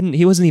he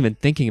wasn't even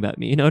thinking about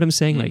me. You know what I'm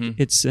saying? Like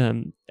it's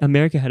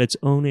America had its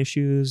own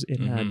issues. It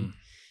had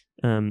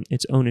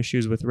its own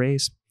issues with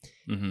race.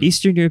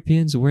 Eastern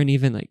Europeans weren't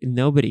even like,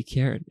 nobody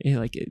cared.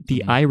 Like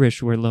the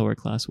Irish were lower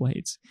class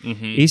whites.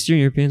 Eastern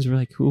Europeans were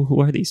like, who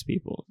are these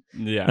people?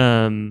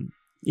 Yeah.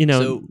 You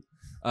know.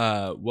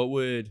 So, what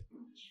would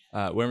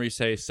whenever you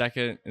say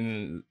second,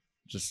 and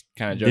just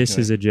kind of joking. This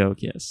is a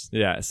joke. Yes.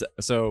 Yeah.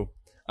 So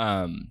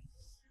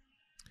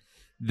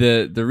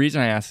The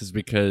reason I ask is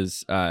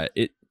because are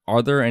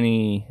there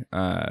any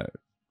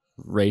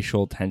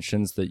racial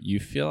tensions that you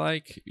feel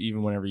like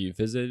even whenever you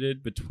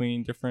visited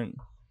between different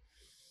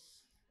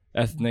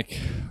ethnic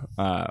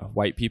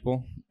white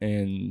people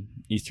in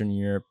Eastern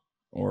Europe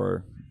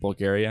or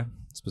Bulgaria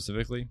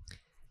specifically?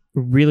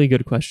 Really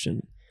good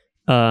question.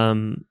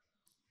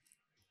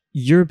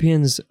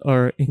 Europeans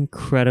are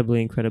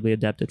incredibly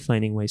adept at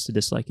finding ways to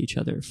dislike each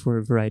other for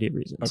a variety of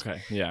reasons.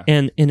 Okay, yeah.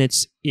 And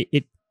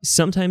it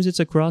sometimes it's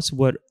across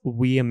what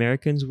we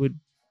Americans would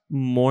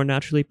more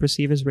naturally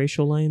perceive as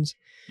racial lines.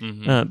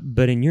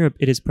 But in Europe,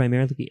 it is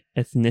primarily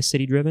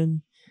ethnicity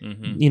driven.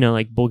 You know,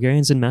 like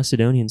Bulgarians and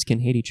Macedonians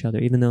can hate each other,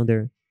 even though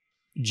they're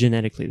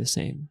genetically the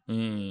same,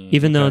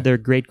 even though their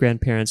great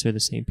grandparents are the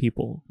same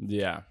people.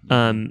 Yeah.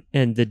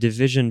 And the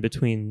division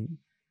between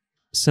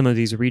some of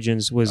these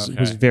regions was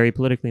very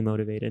politically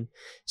motivated.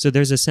 So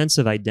there's a sense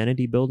of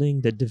identity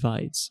building that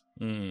divides.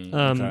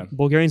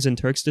 Bulgarians and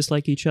Turks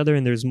dislike each other,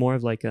 and there's more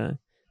of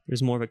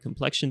a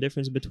complexion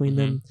difference between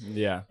them.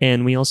 Yeah.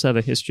 And we also have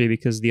a history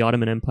because the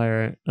Ottoman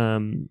Empire,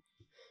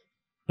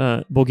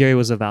 Bulgaria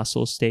was a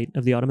vassal state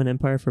of the Ottoman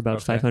Empire for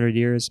about 500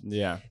 years.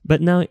 Yeah.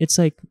 But now it's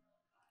like,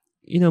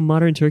 you know,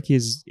 modern Turkey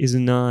is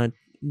not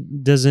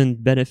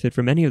doesn't benefit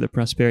from any of the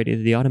prosperity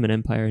that the Ottoman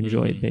Empire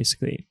enjoyed,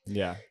 basically.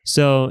 Yeah.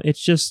 So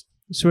it's just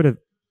sort of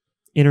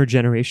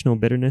intergenerational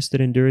bitterness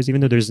that endures,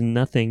 even though there's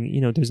nothing,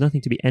 there's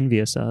nothing to be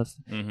envious of.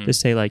 To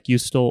say like, you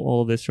stole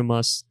all of this from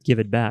us, give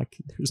it back.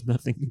 There's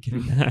nothing to give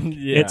it back.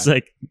 Yeah. It's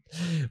like,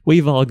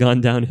 we've all gone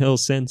downhill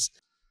since.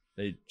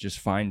 They just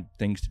find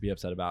things to be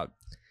upset about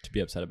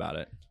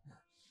it.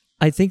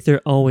 I think there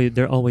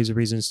are always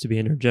reasons to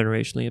be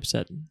intergenerationally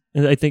upset.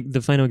 And I think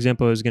the final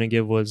example I was going to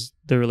give was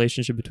the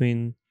relationship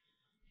between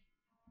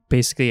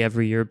basically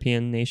every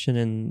European nation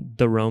and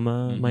the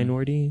Roma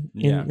minority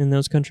in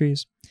those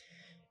countries.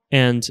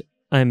 And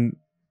I'm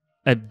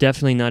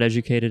definitely not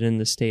educated in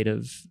the state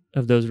of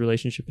those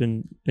relationships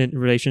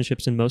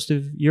in most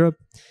of Europe.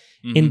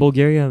 In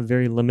Bulgaria,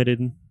 very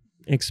limited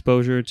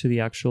exposure to the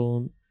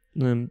actual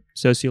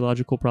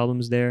sociological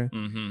problems there.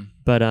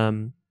 But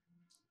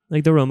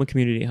like the Roma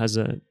community has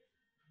a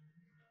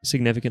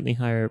significantly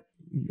higher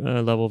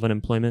level of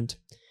unemployment.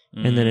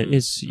 And then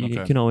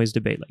you can always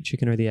debate like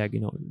chicken or the egg,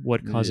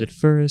 what caused it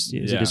first?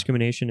 Is it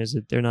discrimination? Is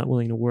it they're not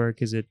willing to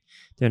work? Is it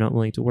they're not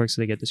willing to work,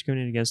 so they get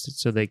discriminated against it,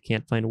 so they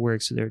can't find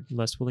work, so they're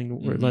less willing to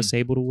work, less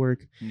able to work?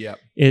 Yeah.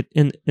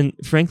 And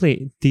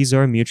frankly, these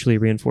are mutually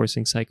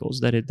reinforcing cycles.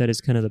 That is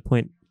kind of the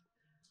point.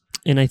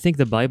 And I think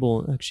the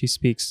Bible actually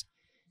speaks.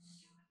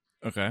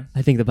 Okay.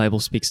 I think the Bible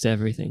speaks to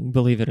everything,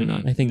 believe it or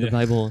not. I think the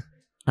Bible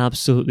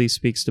absolutely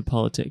speaks to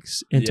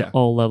politics and to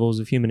all levels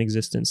of human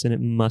existence, and it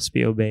must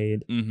be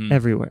obeyed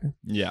everywhere.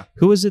 Yeah.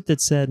 Who was it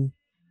that said,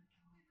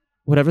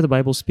 whatever the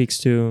Bible speaks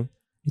to,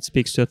 it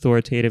speaks to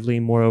authoritatively,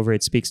 moreover,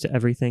 it speaks to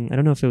everything? I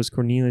don't know if it was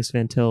Cornelius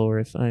Van Til or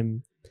if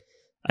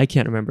I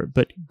can't remember,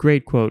 but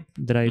great quote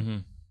that I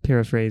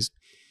paraphrased.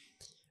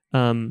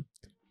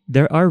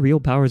 There are real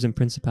powers and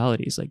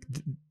principalities. Like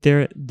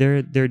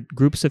they're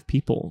groups of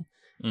people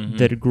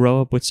that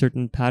grow up with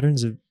certain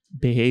patterns of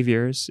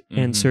behaviors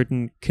and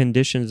certain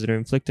conditions that are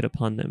inflicted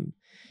upon them,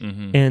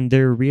 and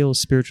there are real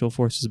spiritual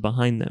forces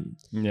behind them.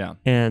 Yeah.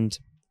 And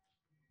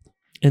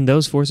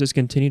those forces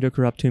continue to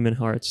corrupt human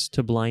hearts,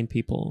 to blind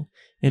people,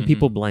 and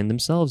people blind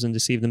themselves and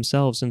deceive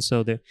themselves. And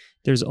so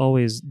there's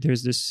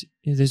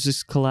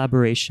this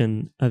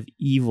collaboration of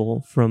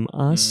evil from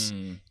us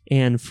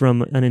and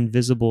from an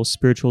invisible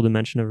spiritual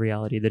dimension of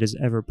reality that is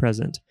ever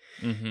present.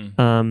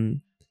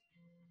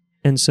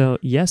 And so,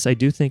 yes, I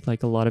do think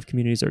like a lot of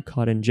communities are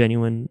caught in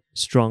genuine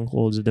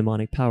strongholds of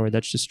demonic power.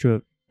 That's just true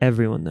of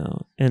everyone,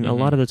 though. And a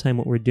lot of the time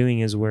what we're doing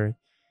is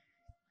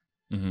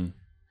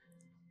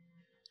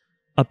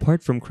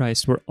apart from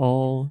Christ, we're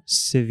all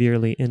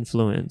severely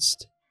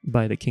influenced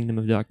by the kingdom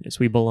of darkness.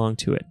 We belong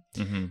to it.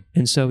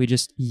 And so we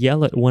just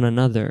yell at one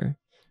another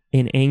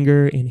in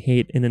anger, in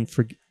hate, and in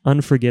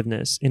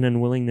unforgiveness, in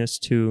unwillingness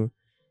to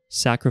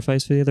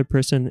sacrifice for the other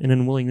person, and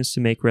unwillingness to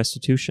make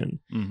restitution,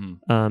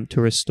 to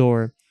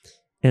restore.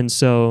 And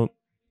so,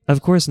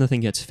 of course,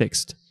 nothing gets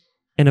fixed.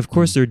 And of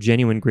course, there are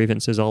genuine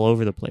grievances all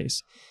over the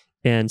place.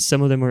 And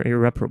some of them are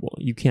irreparable.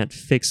 You can't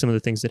fix some of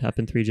the things that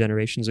happened 3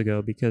 generations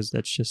ago, because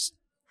that's just,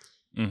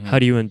 how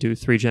do you undo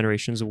 3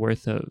 generations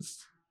worth of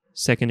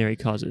secondary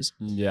causes?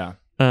 Yeah.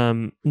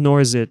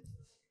 Nor is it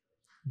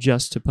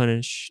just to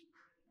punish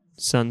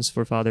sons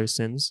for fathers'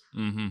 sins.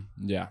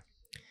 Yeah.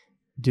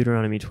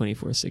 Deuteronomy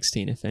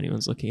 24:16, if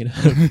anyone's looking it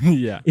up.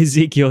 Yeah.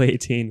 Ezekiel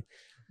 18.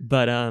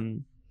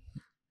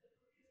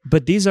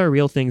 But these are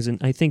real things, and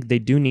I think they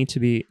do need to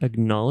be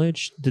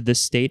acknowledged that the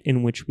state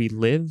in which we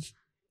live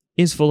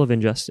is full of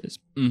injustice.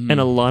 And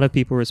a lot of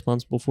people are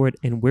responsible for it,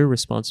 and we're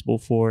responsible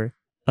for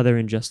other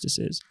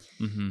injustices.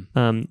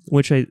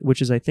 Which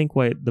is, I think,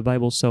 why the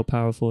Bible's so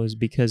powerful, is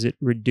because it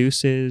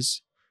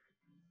reduces,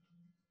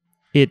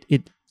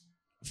 it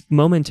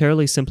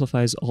momentarily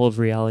simplifies all of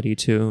reality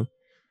to,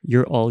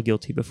 you're all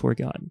guilty before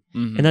God.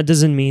 And that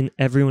doesn't mean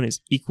everyone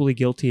is equally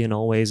guilty in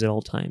all ways at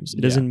all times.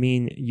 It doesn't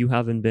mean you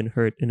haven't been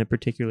hurt in a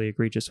particularly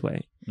egregious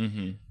way.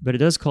 But it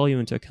does call you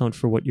into account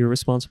for what you're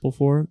responsible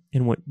for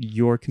and what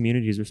your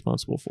community is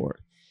responsible for.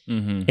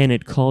 And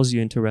it calls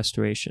you into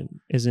restoration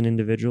as an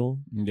individual,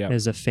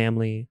 as a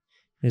family,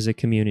 as a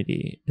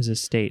community, as a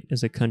state,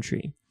 as a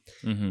country.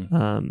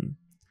 And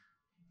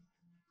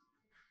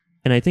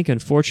I think,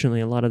 unfortunately,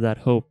 a lot of that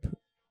hope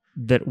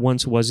that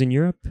once was in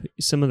Europe,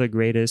 some of the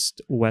greatest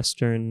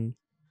Western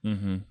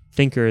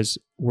thinkers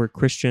were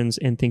Christians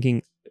and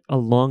thinking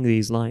along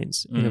these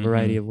lines in a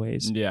variety of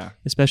ways. Yeah.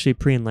 Especially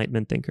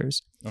pre-Enlightenment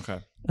thinkers. Okay.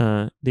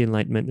 The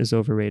Enlightenment is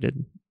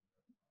overrated.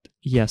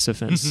 Yes,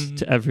 offense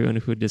to everyone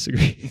who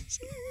disagrees.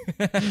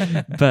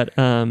 But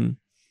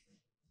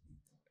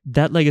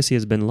that legacy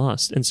has been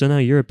lost. And so now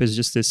Europe is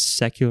just this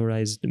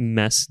secularized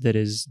mess that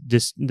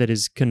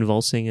is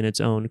convulsing in its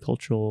own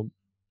cultural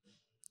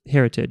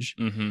heritage.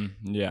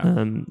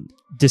 Yeah.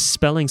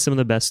 Dispelling some of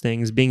the best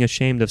things, being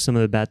ashamed of some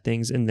of the bad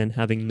things, and then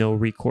having no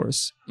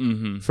recourse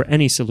for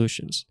any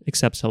solutions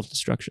except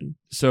self-destruction.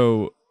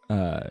 So,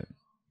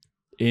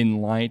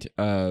 in light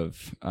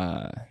of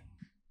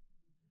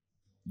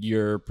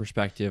your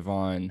perspective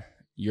on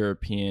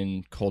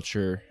European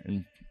culture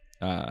and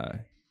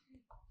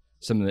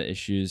some of the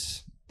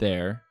issues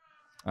there,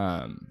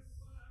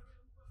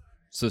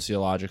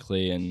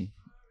 sociologically and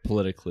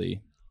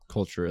politically,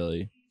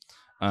 culturally,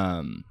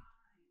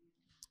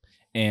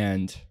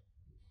 and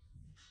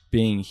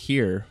being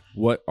here,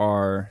 what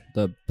are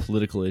the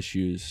political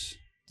issues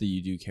that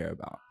you do care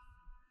about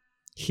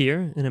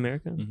here in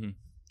America? Mm-hmm.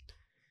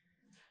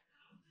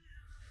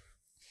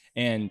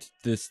 And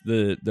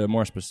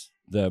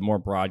the more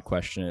broad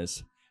question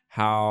is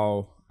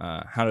how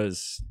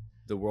does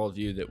the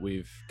worldview that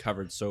we've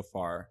covered so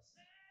far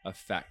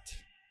affect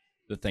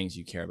the things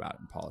you care about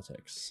in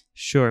politics?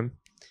 Sure.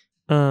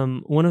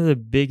 One of the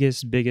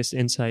biggest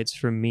insights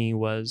for me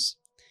was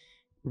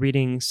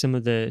reading some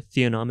of the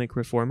theonomic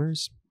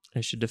reformers. I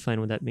should define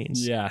what that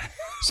means. Yeah,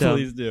 so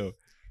please do.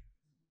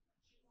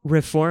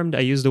 Reformed,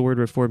 I use the word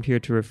reformed here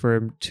to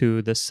refer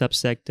to the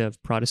subsect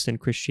of Protestant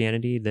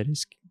Christianity that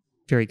is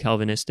very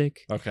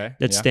Calvinistic. Okay.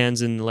 That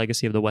stands in the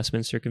legacy of the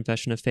Westminster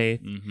Confession of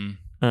Faith,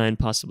 and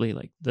possibly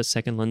like the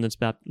Second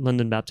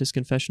London Baptist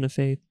Confession of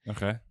Faith.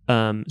 Okay.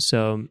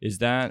 So is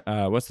that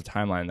what's the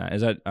timeline? That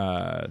is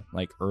that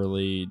like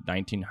early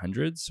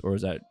 1900s, or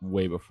is that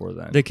way before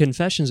then? The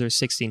confessions are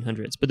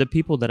 1600s, but the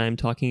people that I'm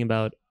talking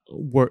about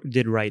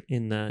did write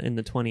in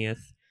the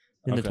 20th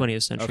the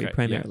 20th century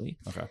primarily.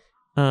 Yeah. Okay.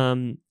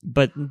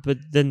 But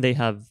then they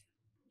have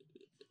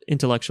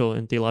intellectual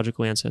and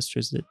theological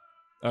ancestors that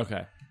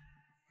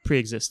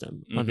pre-exist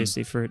them,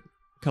 obviously, for a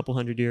couple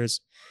hundred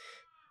years.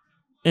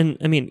 And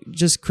I mean,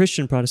 just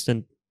Christian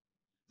Protestant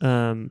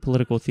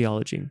political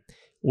theology,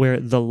 where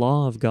the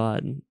law of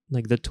God,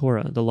 like the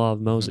Torah, the law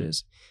of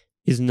Moses,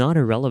 is not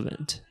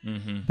irrelevant,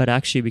 but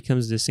actually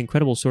becomes this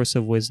incredible source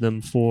of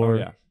wisdom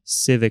for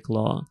civic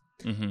law.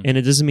 And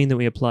it doesn't mean that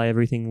we apply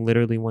everything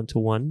literally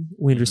one-to-one.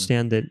 We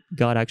understand that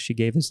God actually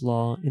gave his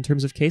law in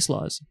terms of case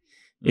laws.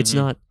 It's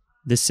not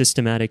the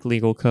systematic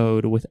legal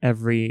code with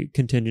every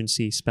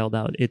contingency spelled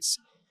out. It's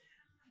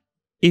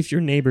if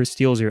your neighbor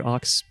steals your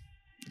ox,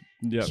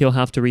 he'll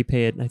have to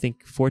repay it, I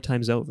think, 4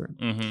 times over.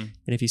 And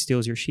if he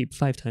steals your sheep,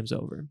 5 times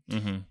over.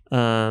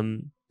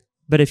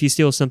 But if he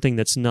steals something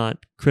that's not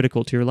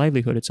critical to your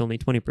livelihood, it's only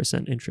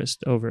 20%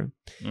 interest over.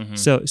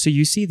 So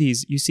you see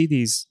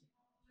these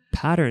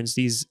patterns,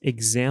 these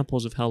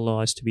examples of how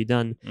law is to be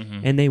done,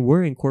 and they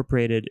were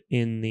incorporated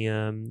in the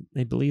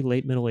I believe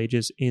late Middle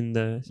Ages in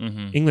the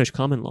English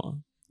common law.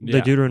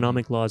 The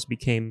Deuteronomic laws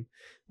became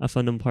a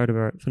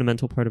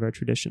fundamental part of our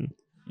tradition.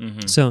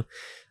 So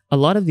a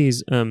lot of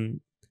these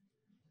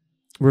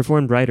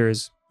Reformed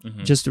writers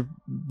just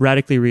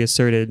radically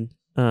reasserted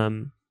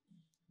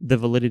the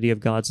validity of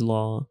God's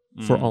law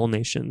for all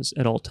nations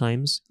at all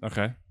times,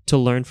 to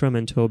learn from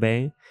and to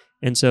obey.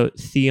 And so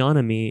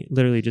theonomy,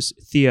 literally just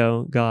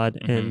theo, God,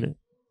 and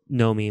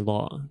nomi,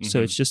 law.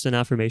 So it's just an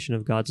affirmation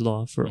of God's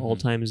law for all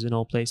times and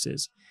all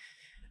places.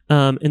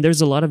 And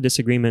there's a lot of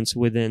disagreements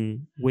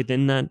within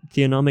that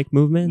theonomic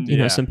movement. You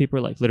know, some people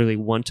are like literally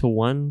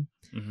one-to-one.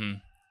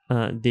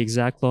 The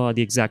exact law,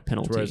 the exact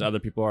penalty. Whereas other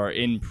people are,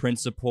 in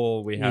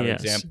principle, we have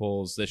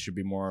examples that should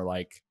be more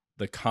like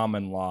the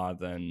common law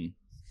than,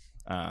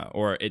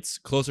 or it's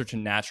closer to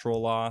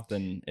natural law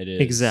than it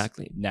is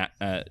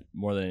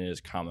more than it is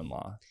common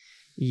law.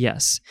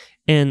 Yes.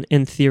 And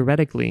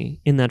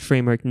theoretically, in that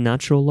framework,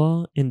 natural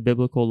law and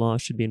biblical law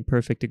should be in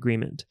perfect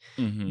agreement.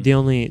 The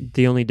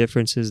only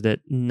difference is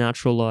that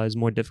natural law is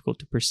more difficult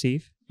to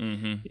perceive.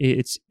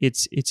 It's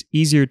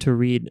easier to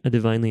read a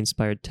divinely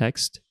inspired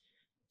text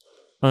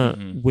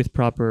with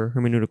proper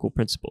hermeneutical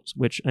principles,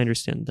 which I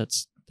understand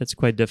that's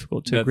quite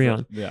difficult to agree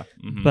on. Yeah.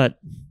 But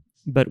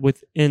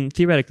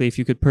theoretically, if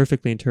you could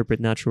perfectly interpret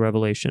natural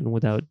revelation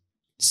without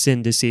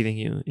sin deceiving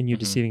you and you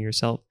deceiving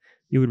yourself,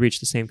 you would reach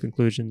the same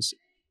conclusions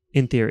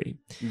in theory.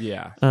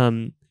 Yeah.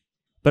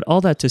 But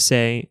all that to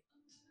say,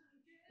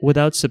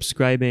 without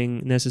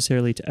subscribing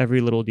necessarily to every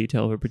little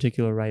detail of a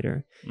particular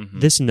writer,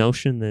 this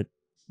notion that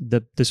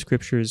the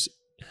scriptures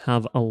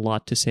have a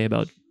lot to say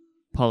about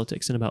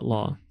politics and about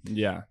law.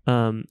 Yeah.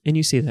 And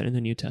you see that in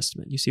the New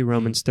Testament. You see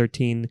Romans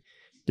 13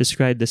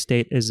 describe the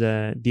state as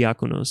a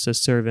diakonos, a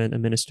servant, a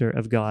minister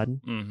of God,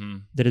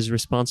 that is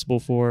responsible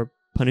for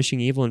punishing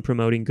evil and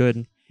promoting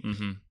good.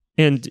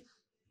 And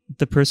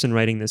the person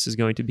writing this is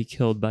going to be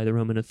killed by the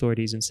Roman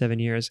authorities in 7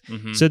 years.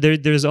 So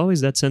there's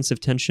always that sense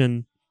of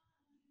tension.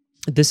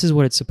 This is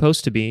what it's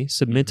supposed to be.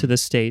 Submit to the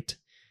state.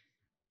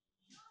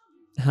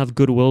 Have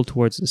goodwill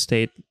towards the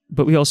state.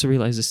 But we also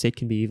realize the state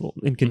can be evil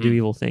and can do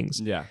evil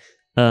things. Yeah.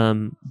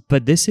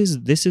 But this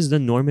is the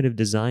normative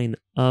design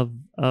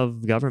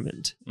of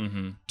government,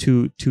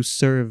 to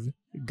serve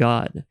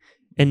God,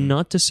 and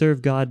not to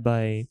serve God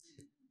by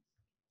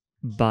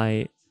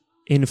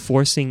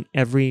enforcing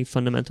every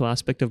fundamental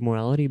aspect of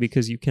morality,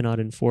 because you cannot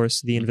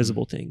enforce the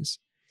invisible things.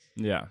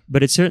 Yeah.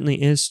 But it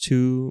certainly is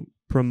to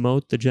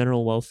promote the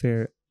general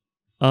welfare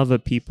of a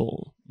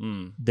people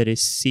that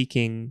is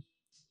seeking,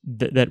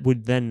 that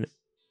would then,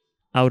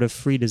 out of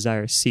free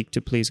desire, seek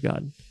to please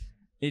God.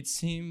 It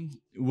seemed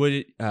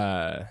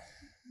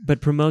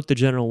but promote the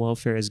general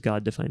welfare as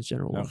God defines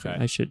general welfare.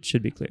 I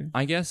should be clear.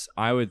 I guess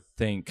I would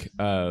think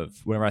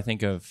of, whenever I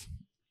think of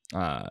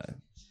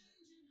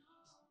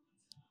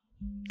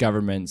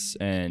governments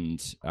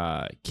and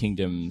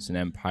kingdoms and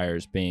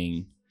empires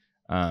being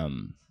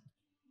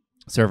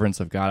servants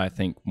of God. I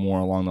think more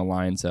along the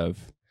lines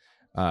of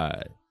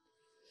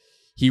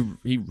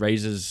he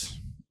raises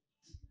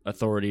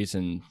authorities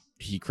and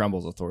he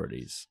crumbles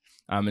authorities.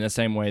 In the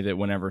same way that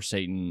whenever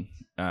Satan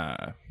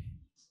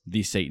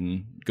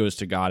goes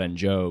to God and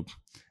Job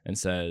and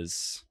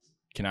says,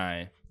 "Can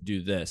I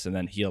do this?" and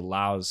then he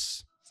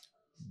allows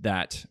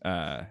that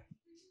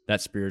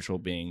spiritual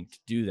being to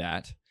do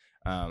that.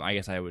 I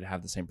guess I would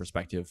have the same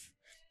perspective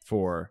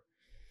for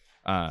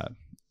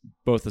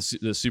both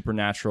the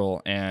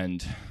supernatural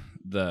and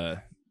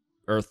the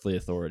earthly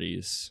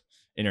authorities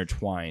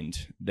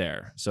intertwined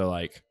there. So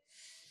like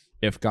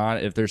if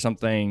there's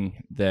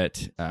something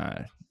that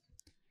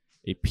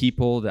a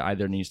people that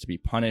either needs to be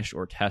punished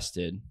or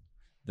tested,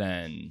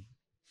 then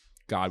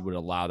God would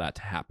allow that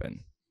to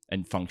happen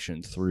and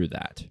function through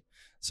that.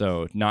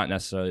 So not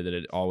necessarily that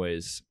it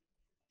always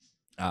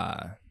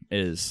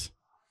is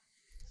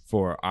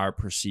for our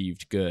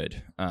perceived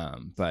good,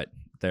 but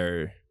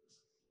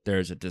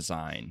there's a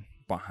design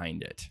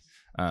behind it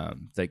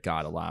that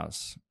God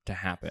allows to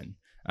happen.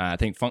 I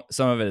think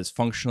some of it is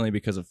functionally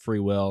because of free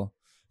will.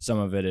 Some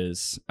of it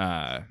is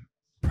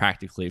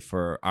practically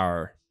for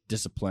our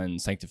discipline,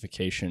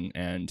 sanctification,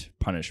 and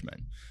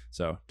punishment.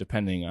 So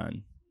depending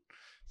on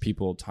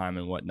people, time,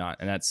 and whatnot.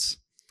 And that's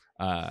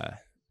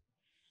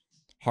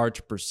hard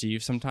to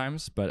perceive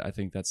sometimes, but I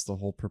think that's the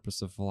whole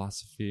purpose of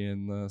philosophy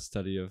and the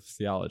study of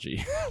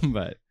theology.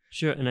 But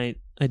sure, and I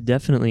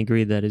definitely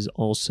agree that is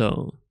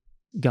also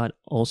God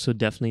also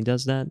definitely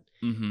does that.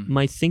 Mm-hmm.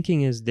 My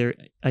thinking is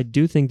I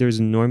do think there's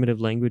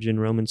normative language in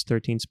Romans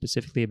 13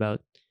 specifically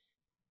about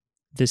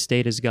the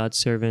state as God's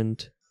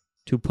servant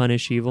to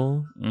punish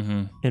evil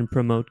and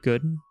promote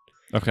good.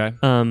 Okay.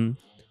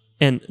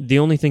 And the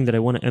only thing that I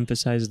want to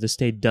emphasize is the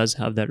state does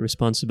have that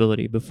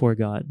responsibility before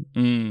God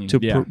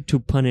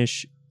to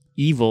punish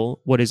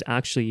evil, what is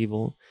actually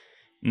evil,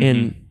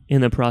 in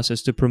the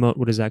process to promote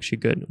what is actually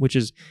good, which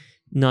is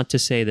not to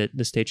say that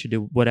the state should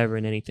do whatever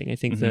and anything. I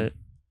think that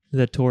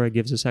the Torah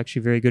gives us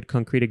actually very good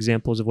concrete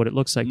examples of what it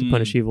looks like to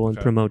punish evil and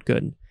promote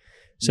good.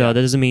 So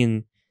that doesn't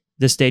mean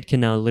the state can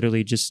now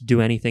literally just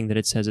do anything that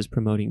it says is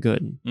promoting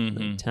good.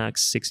 Like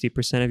tax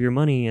 60% of your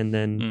money and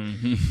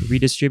then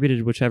redistribute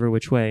it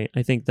which way.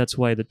 I think that's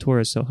why the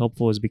Torah is so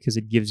helpful, is because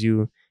it gives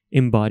you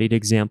embodied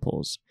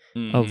examples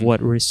of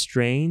what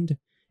restrained,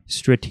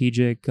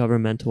 strategic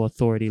governmental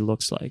authority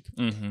looks like.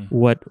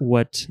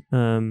 What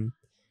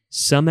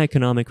some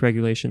economic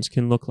regulations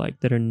can look like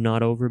that are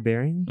not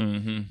overbearing,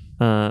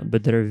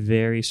 but that are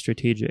very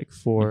strategic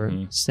for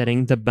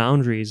setting the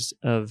boundaries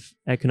of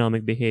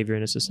economic behavior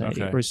in a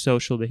society or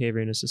social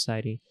behavior in a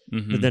society,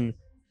 but then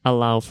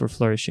allow for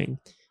flourishing.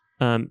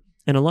 And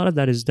a lot of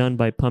that is done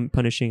by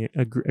punishing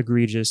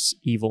egregious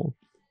evil.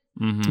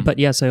 But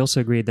yes, I also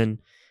agree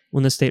then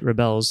when the state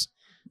rebels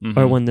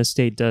or when the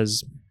state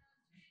does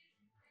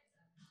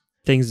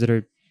things that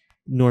are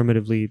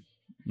normatively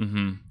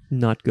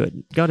not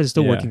good, God is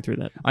still working through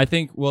that. I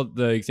think, well,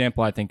 the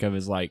example I think of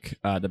is like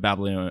the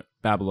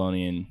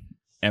Babylonian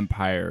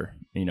Empire,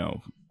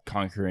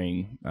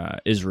 conquering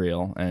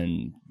Israel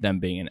and them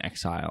being in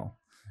exile.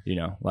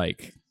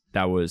 Like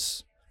that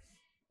was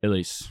at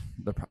least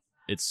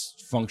it's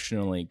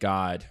functionally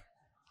God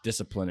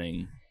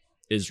disciplining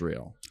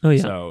Israel. Oh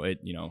yeah. So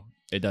it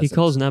does. He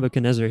calls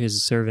Nebuchadnezzar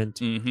his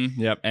servant.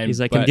 Yep. And he's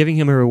like, I'm giving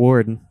him a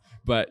reward.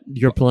 But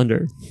your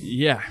plunder.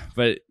 Yeah,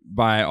 but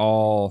by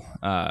all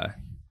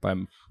by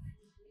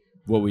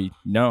what we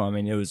know, I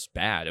mean, it was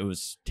bad. It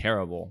was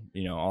terrible.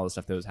 All the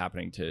stuff that was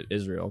happening to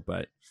Israel.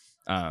 But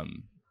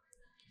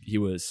he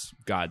was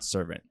God's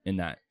servant in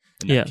that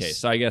case.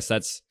 So I guess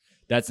that's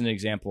an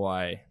example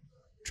I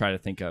try to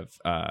think of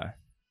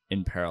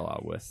in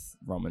parallel with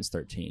Romans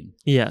 13.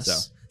 Yes. So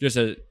just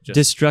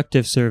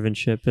destructive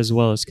servantship as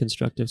well as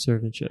constructive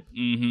servantship.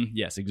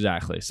 Yes,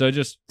 exactly. So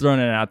just throwing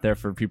it out there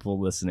for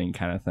people listening,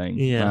 kind of thing.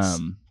 Yes.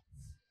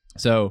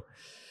 So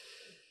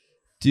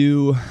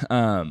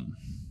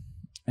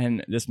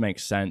and this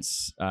makes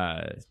sense.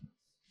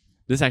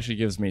 This actually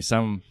gives me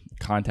some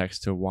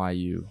context to why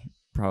you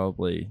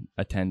probably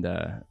attend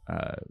a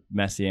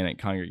Messianic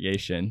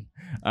congregation.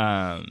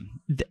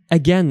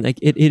 Again, like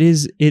it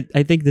is.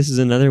 I think this is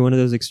another one of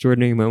those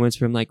extraordinary moments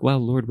where I'm like, wow,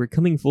 Lord, we're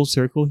coming full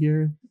circle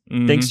here.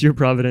 Thanks to your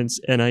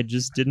providence. And I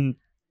just didn't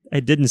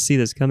see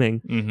this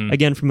coming.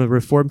 Again, from a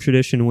Reformed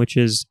tradition, which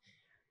is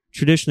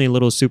traditionally a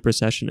little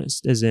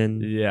supersessionist, as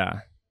in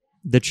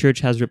the church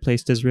has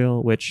replaced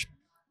Israel, which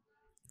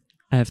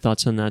I have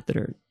thoughts on that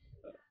are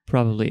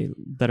probably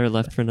better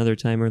left for another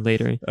time or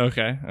later.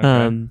 Okay.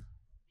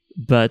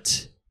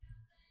 But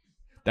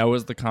that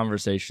was the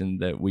conversation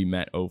that we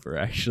met over,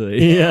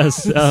 actually.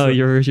 Yes. Oh,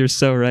 you're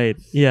so right.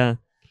 Yeah.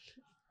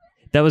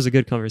 That was a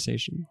good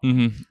conversation.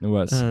 It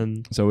was.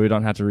 So we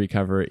don't have to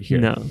recover it here.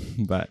 No.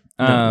 But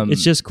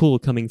it's just cool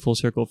coming full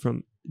circle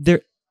from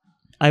there.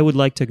 I would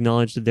like to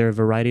acknowledge that there are a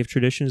variety of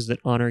traditions that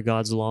honor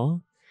God's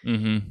law,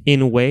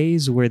 in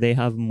ways where they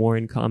have more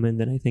in common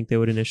than I think they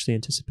would initially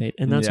anticipate.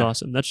 And that's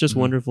awesome. That's just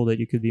wonderful that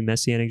you could be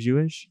Messianic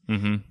Jewish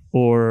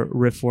or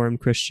Reformed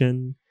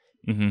Christian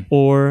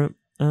or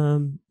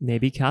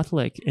maybe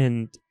Catholic.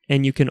 And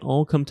you can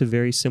all come to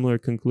very similar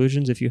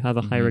conclusions if you have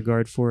a high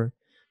regard for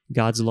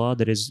God's law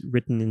that is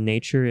written in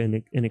nature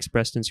and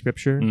expressed in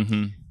Scripture.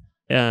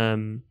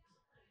 And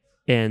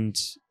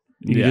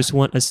you just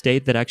want a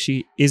state that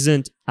actually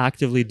isn't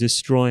actively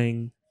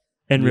destroying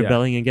and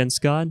rebelling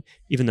against God,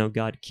 even though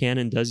God can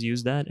and does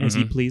use that as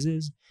He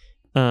pleases.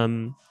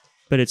 But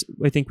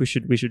I think we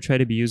should try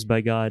to be used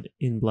by God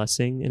in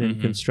blessing and in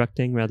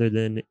constructing rather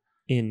than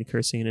in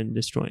cursing and in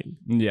destroying.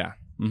 Yeah.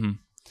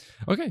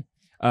 Okay.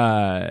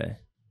 And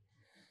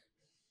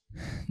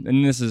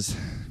this is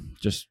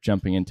just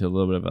jumping into a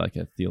little bit of like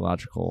a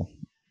theological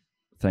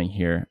thing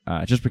here,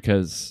 just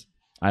because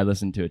I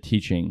listened to a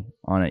teaching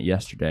on it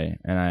yesterday,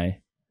 and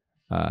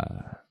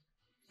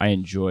I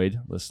enjoyed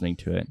listening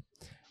to it.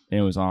 And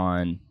it was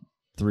on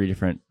 3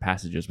 different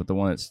passages, but the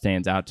one that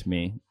stands out to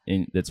me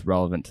that's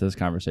relevant to this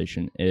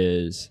conversation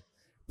is,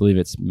 I believe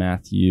it's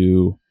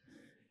Matthew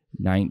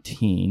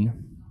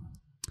 19,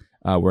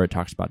 where it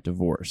talks about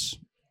divorce,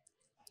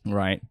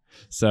 right?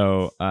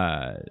 So,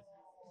 I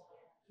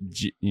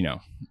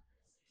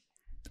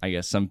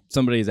guess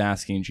somebody's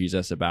asking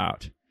Jesus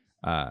about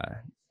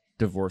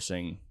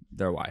divorcing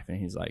their wife, and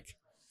he's like,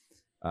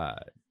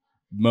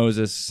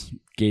 Moses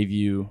gave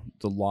you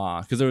the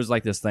law, because there was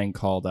like this thing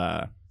called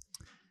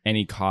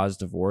any cause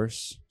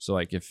divorce. So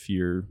like if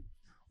your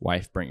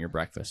wife burnt your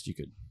breakfast, you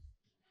could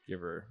give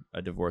her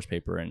a divorce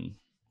paper and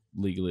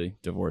legally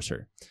divorce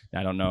her.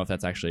 Now, I don't know if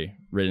that's actually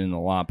written in the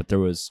law, but there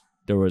was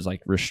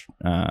like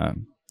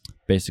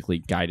basically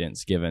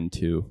guidance given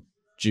to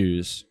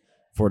Jews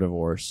for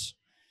divorce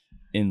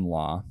in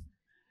law.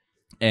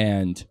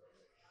 And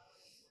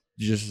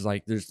just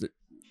like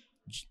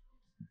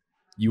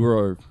you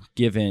were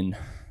given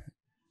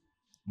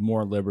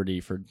more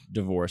liberty for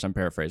divorce, I'm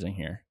paraphrasing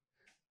here,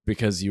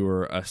 because you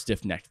were a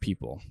stiff-necked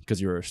people, because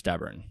you were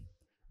stubborn,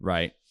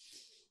 right?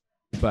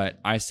 But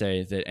I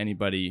say that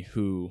anybody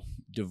who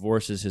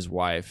divorces his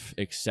wife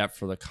except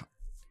for the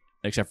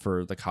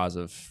cause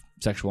of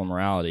sexual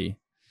immorality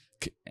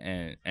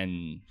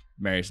and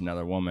marries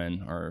another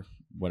woman or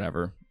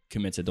whatever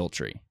commits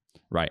adultery,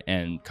 right?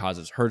 And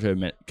causes her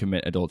to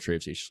commit adultery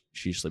if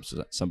she sleeps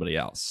with somebody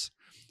else.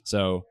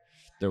 So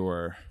there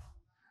were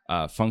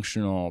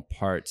functional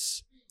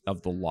parts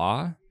of the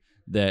law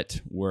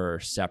that were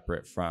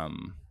separate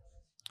from,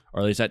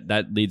 or at least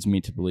that leads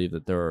me to believe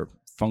that there were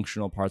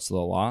functional parts of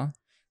the law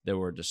that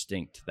were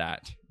distinct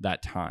that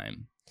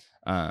time.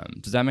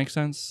 Does that make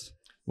sense?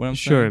 What I'm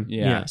sure. saying?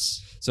 Yeah.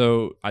 Yes.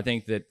 So I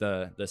think that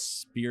the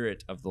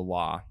spirit of the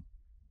law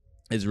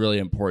is really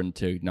important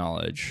to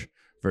acknowledge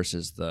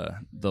versus the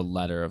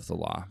letter of the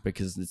law,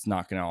 because it's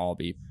not going to all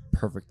be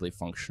perfectly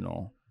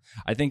functional.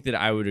 I think that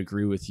I would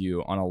agree with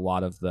you on a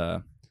lot of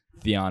the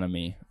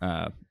theonomy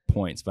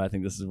points, but I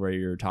think this is where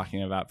you're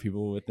talking about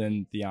people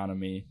within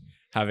theonomy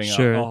having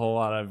a whole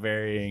lot of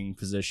varying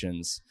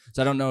positions.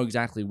 So I don't know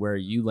exactly where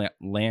you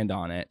land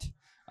on it.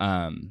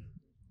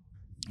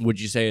 Would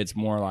you say it's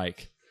more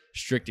like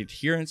strict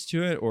adherence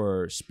to it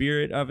or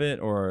spirit of it,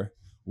 or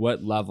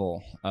what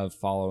level of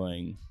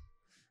following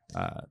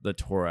the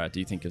Torah do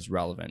you think is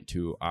relevant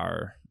to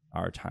our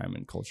time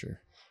and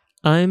culture?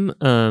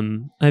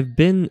 I've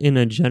been in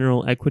a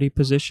general equity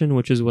position,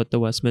 which is what the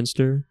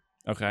Westminster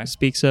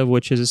speaks of,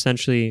 which is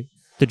essentially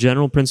the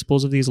general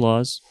principles of these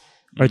laws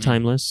are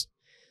timeless.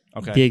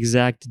 Okay. The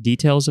exact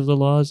details of the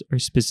laws are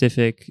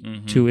specific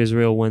to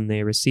Israel when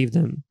they receive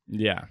them.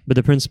 Yeah. But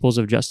the principles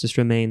of justice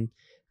remain.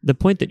 The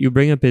point that you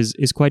bring up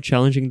is quite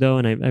challenging, though,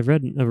 and I've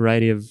read a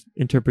variety of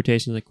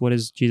interpretations, like what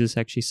is Jesus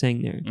actually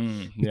saying there?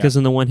 Because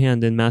on the one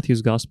hand, in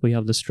Matthew's Gospel, you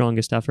have the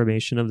strongest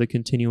affirmation of the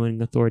continuing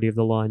authority of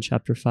the law in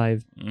chapter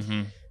 5.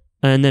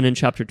 And then in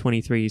chapter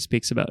 23, he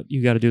speaks about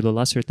you got to do the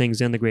lesser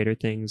things and the greater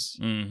things.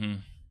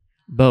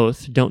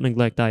 Both. Don't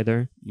neglect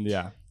either.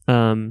 Yeah.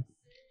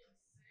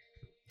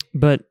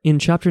 But in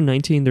chapter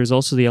 19, there's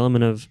also the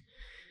element of,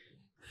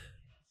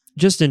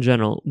 just in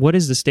general, what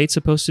is the state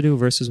supposed to do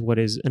versus what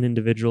is an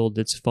individual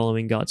that's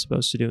following God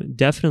supposed to do?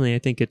 Definitely, I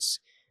think it's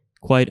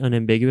quite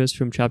unambiguous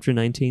from chapter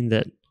 19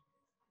 that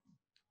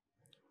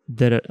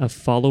a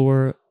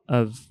follower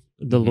of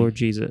the Lord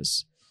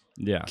Jesus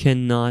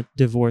cannot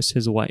divorce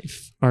his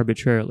wife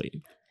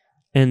arbitrarily.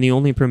 And the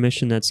only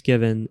permission that's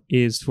given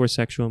is for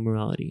sexual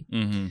immorality.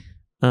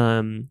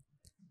 But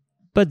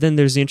then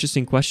there's the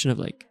interesting question of,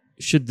 like,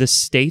 should the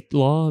state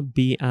law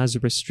be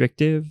as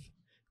restrictive,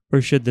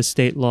 or should the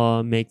state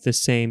law make the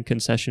same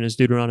concession as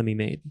Deuteronomy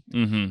made?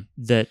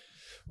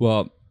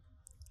 Well,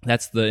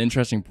 that's the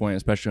interesting point,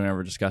 especially when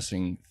we're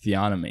discussing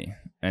theonomy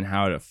and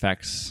how it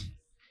affects,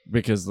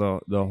 because the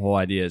whole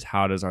idea is,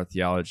 how does our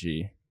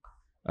theology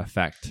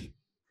affect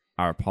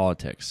our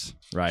politics,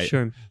 right?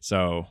 Sure.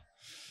 So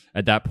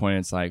at that point,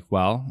 it's like,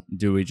 well,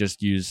 do we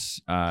just use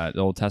the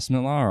Old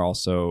Testament law, or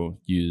also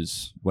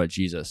use what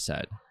Jesus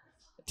said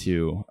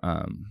to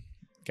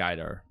guide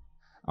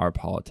our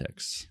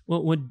politics.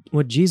 Well,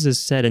 what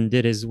Jesus said and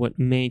did is what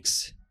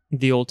makes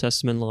the Old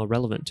Testament law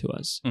relevant to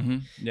us. Mm-hmm.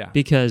 Yeah.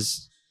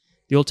 Because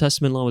the Old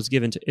Testament law was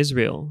given to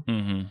Israel,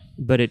 Mm-hmm.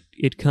 but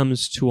it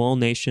comes to all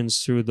nations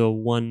through the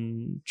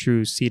one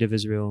true seed of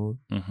Israel,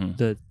 Mm-hmm.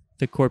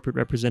 the corporate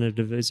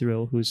representative of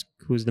Israel, who's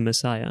the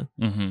Messiah,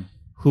 Mm-hmm.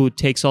 who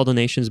takes all the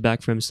nations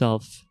back for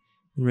himself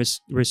and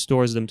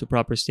restores them to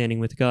proper standing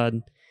with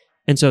God.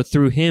 And so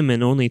through him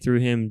and only through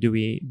him do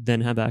we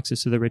then have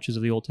access to the riches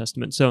of the Old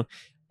Testament. So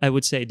I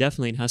would say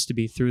definitely it has to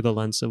be through the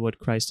lens of what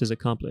Christ has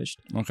accomplished.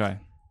 Okay.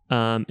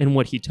 And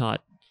what he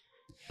taught.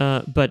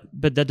 But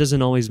that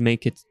doesn't always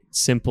make it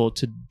simple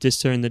to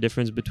discern the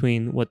difference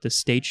between what the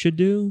state should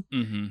do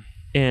Mm-hmm.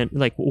 and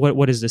like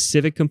what is the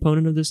civic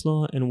component of this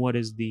law and what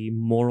is the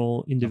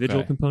moral individual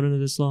Okay. component of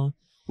this law.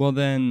 Well,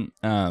 then,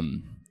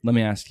 let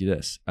me ask you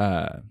this.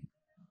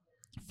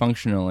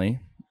 Functionally,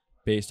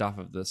 based off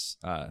of this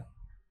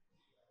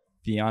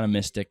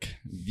theonomistic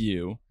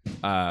view,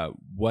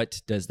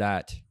 what does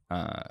that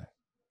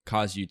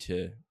cause you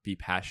to be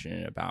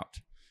passionate about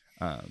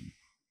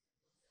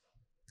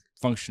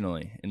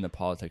functionally in the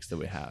politics that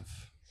we have?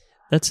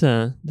 That's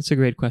a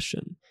great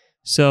question.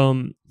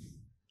 So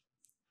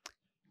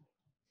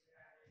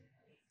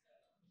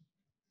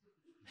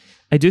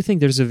I do think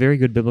there's a very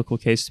good biblical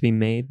case to be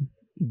made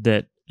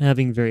that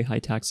having very high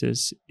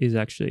taxes is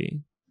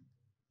actually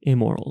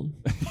immoral.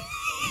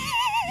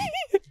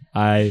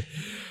 I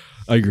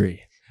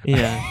agree.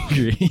 Yeah. I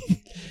agree.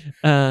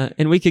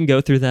 And we can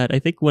go through that. I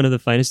think one of the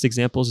finest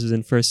examples is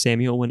in 1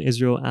 Samuel when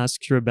Israel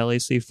asks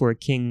rebelliously for a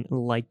king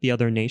like the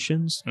other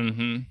nations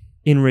Mm-hmm.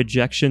 in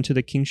rejection to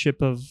the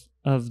kingship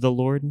of the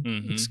Lord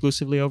Mhm.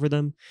 exclusively over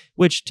them,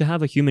 which to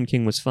have a human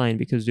king was fine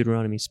because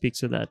Deuteronomy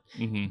speaks of that.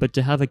 Mm-hmm. But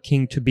to have a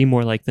king to be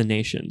more like the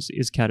nations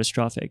is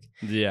catastrophic.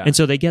 Yeah. And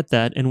so they get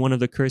that. And one of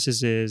the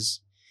curses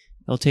is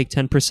they'll take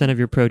 10% of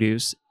your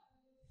produce.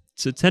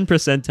 So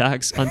 10%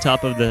 tax on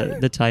top of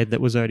the tithe that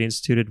was already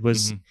instituted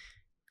was Mhm.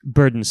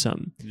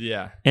 burdensome.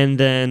 Yeah. And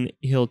then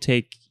he'll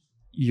take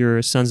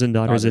your sons and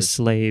daughters as Daughters.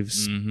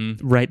 slaves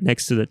Mm-hmm. right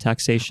next to the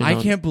taxation.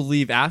 I can't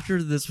believe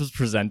after this was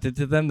presented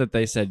to them that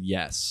they said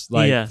yes.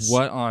 Like, Yes.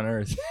 what on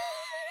earth?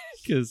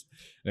 Because,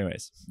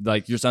 anyways,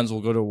 like your sons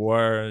will go to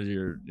war.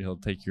 He'll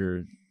take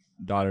your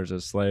daughters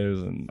as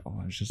slaves, and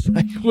it's just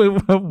like, wait,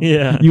 what?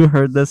 Yeah. You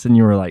heard this and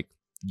you were like,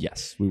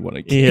 yes, we want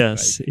to.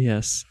 Yes,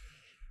 yes.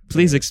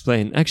 Please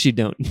explain. Actually,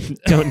 don't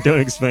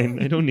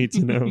explain. I don't need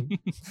to know.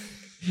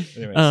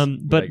 Anyways,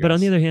 But on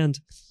the other hand,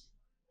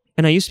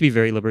 and I used to be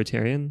very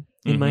libertarian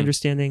in my Mhm.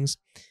 understandings,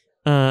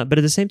 but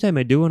at the same time,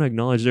 I do want to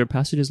acknowledge there are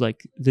passages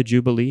like the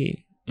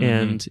Jubilee Mhm.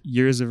 and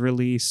years of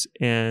release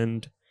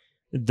and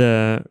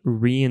the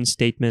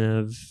reinstatement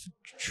of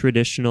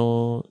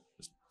traditional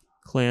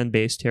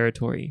clan-based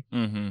territory,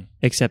 Mm-hmm.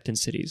 except in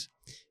cities,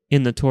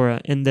 in the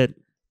Torah, and that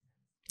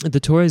the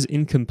Torah is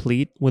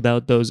incomplete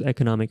without those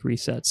economic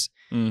resets.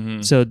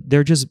 Mm-hmm. So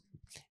they're just,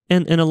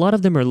 and a lot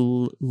of them are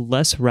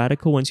less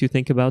radical once you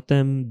think about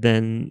them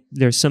than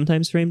they're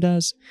sometimes framed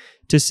as.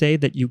 To say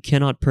that you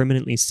cannot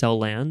permanently sell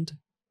land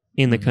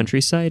in the Mhm.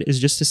 countryside is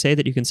just to say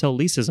that you can sell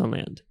leases on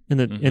land, and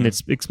Mhm.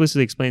 it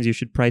explicitly explains you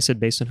should price it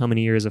based on how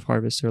many years of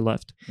harvest are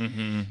left.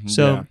 Mm-hmm.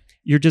 So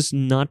you're just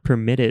not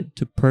permitted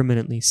to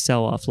permanently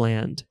sell off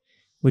land,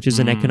 which is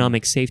an Mm.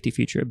 economic safety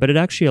feature, but it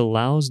actually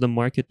allows the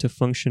market to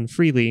function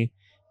freely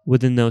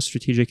within those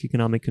strategic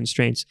economic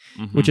constraints,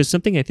 which is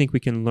something I think we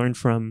can learn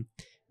from,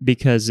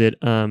 because it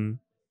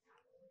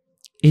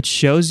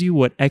shows you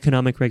what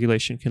economic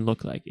regulation can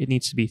look like. It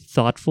needs to be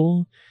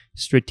thoughtful,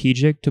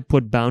 strategic, to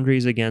put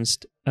boundaries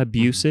against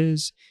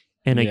abuses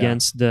and Yeah.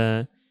 against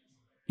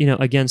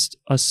against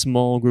a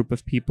small group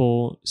of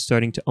people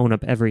starting to own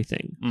up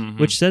everything, Mhm.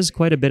 which says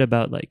quite a bit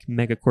about like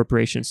mega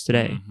corporations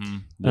today.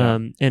 Mhm. Yeah.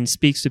 And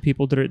speaks to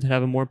people that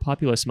have a more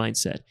populist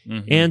mindset,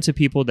 Mhm. and to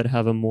people that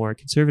have a more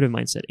conservative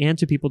mindset, and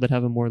to people that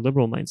have a more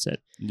liberal mindset.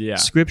 Yeah.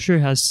 Scripture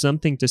has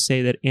something to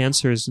say that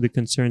answers the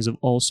concerns of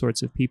all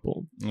sorts of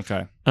people.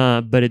 Okay.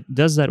 But it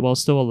does that while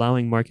still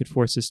allowing market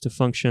forces to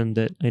function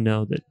that I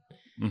know that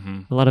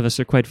Mm-hmm. a lot of us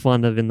are quite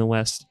fond of in the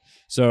West.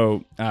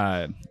 So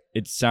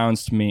it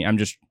sounds to me, I'm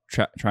just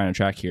trying to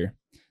track here,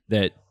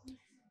 that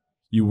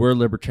you were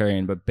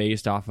libertarian, but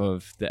based off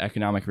of the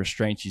economic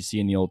restraints you see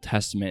in the Old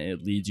Testament,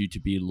 it leads you to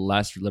be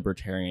less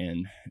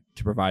libertarian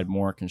to provide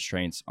more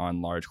constraints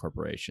on large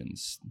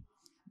corporations.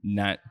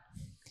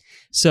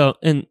 So,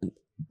 and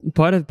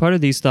part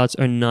of these thoughts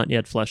are not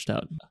yet fleshed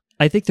out.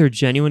 I think there are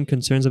genuine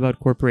concerns about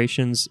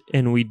corporations,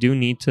 and we do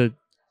need to,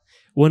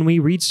 when we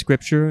read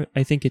Scripture,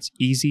 I think it's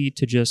easy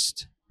to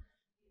just,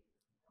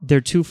 there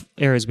are two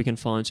areas we can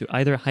fall into.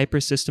 Either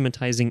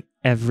hyper-systematizing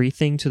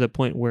everything to the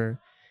point where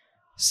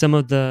some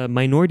of the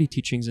minority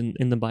teachings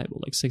in the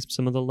Bible, like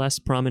some of the less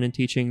prominent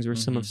teachings, or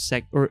some of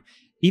or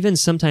even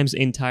sometimes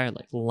entire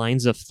like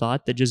lines of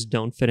thought that just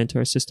don't fit into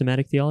our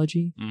systematic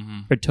theology,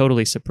 are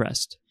totally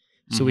suppressed.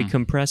 So we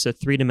compress a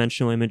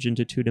 3-dimensional image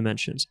into 2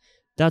 dimensions.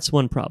 That's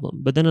one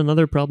problem. But then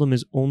another problem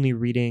is only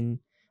reading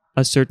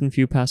a certain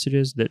few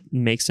passages that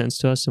make sense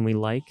to us and we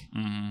like,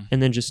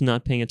 and then just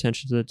not paying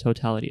attention to the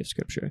totality of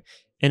Scripture.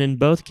 And in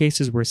both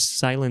cases, we're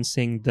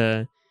silencing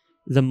the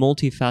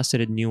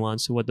multifaceted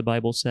nuance of what the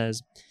Bible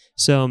says.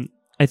 So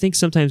I think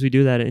sometimes we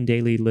do that in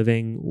daily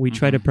living. We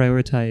try to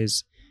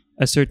prioritize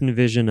a certain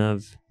vision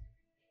of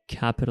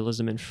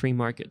capitalism and free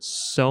market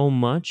so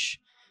much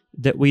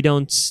that we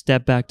don't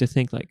step back to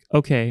think like,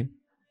 okay,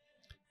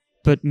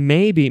 but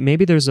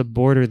maybe there's a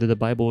border that the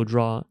Bible will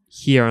draw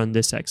here on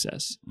this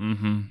excess.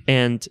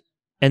 And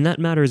that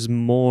matters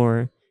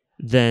more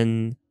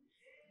than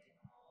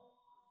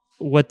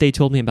what they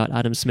told me about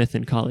Adam Smith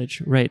in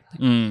college, right?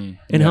 And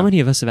how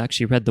many of us have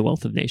actually read The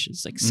Wealth of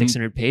Nations, like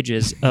 600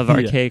 pages of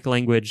archaic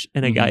language,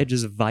 and a guy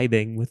just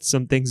vibing with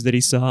some things that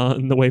he saw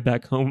on the way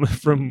back home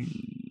from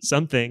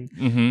something.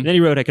 And then he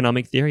wrote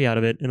economic theory out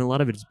of it, and a lot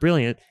of it is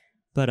brilliant.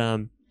 But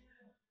I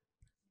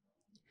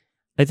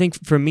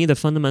think for me, the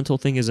fundamental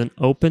thing is an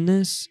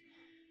openness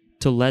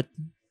to let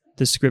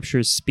the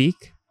Scriptures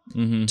speak,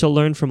 to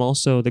learn from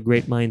also the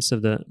great minds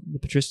of the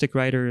patristic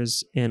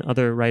writers and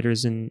other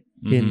writers in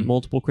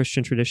multiple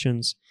Christian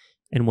traditions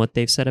and what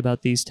they've said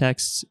about these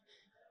texts,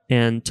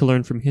 and to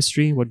learn from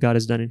history, what God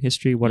has done in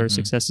history, what our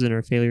successes and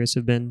our failures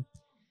have been,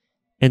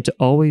 and to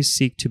always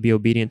seek to be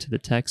obedient to the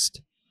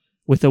text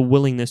with a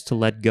willingness to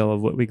let go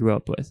of what we grew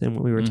up with and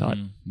what we were taught.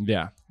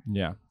 Yeah.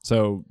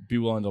 So be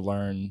willing to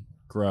learn,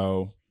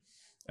 grow,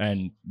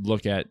 and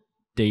look at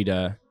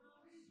data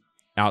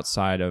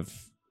outside of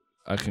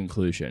a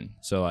conclusion.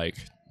 So like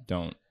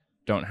don't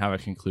have a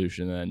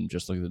conclusion and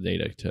just look at the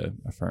data to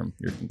affirm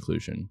your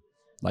conclusion,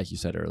 like you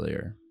said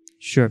earlier.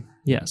 Sure.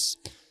 Yes.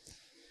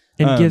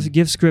 And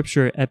give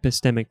Scripture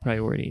epistemic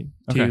priority,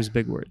 to use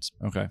big words.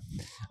 Okay.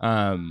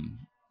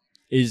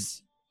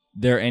 Is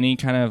there any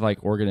kind of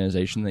like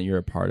organization that you're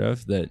a part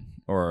of that,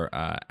 or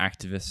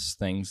activist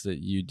things that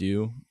you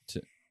do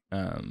to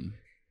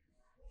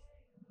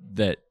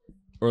that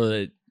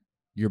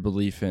your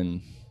belief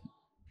in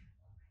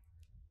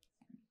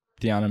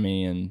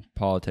theonomy and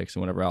politics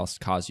and whatever else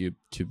cause you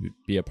to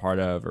be a part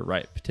of, or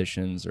write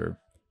petitions, or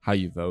how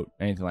you vote,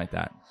 anything like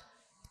that?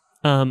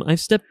 I've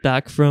stepped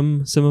back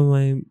from some of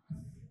my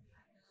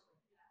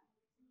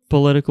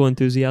political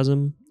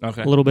enthusiasm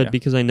a little bit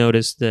because I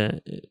noticed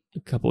that a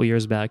couple of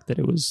years back that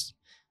it was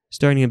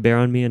starting to bear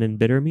on me and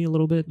embitter me a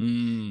little bit.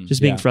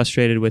 Just being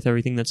frustrated with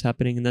everything that's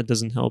happening, and that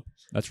doesn't help.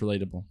 That's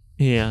relatable.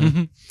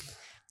 Yeah.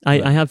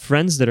 I have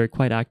friends that are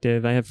quite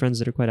active. I have friends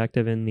that are quite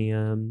active in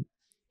the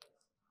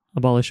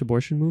abolish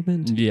abortion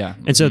movement. Yeah.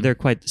 And so they're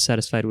quite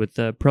dissatisfied with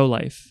the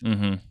pro-life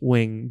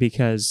wing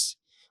because,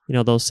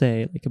 they'll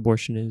say like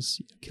abortion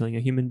is killing a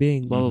human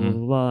being, blah, blah, blah,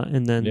 blah, blah.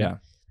 And then they're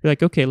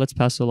like, okay, let's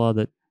pass a law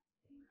that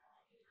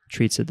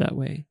treats it that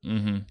way.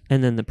 And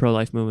then the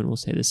pro-life movement will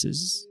say, this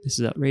is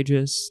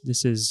outrageous.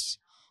 This is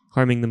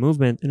harming the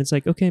movement. And it's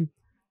like, okay,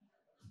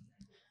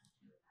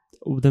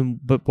 then,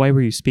 but why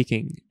were you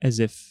speaking as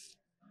if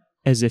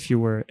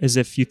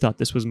you thought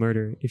this was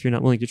murder, if you're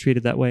not willing to treat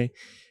it that way?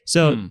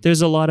 So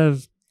there's a lot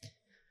of,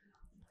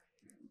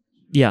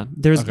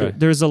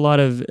 there's a lot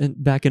of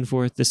back and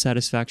forth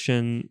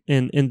dissatisfaction,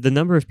 and the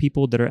number of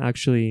people that are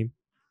actually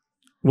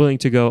willing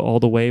to go all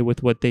the way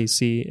with what they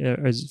see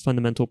as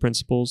fundamental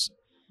principles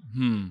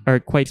are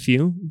quite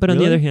few. But on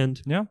the other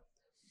hand,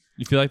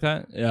 you feel like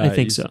that? I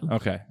think so.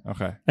 Okay.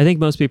 I think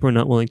most people are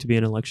not willing to be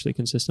intellectually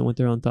consistent with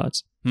their own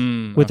thoughts,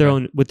 with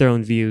their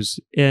own views,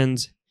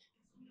 and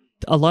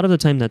a lot of the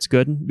time that's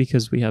good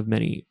because we have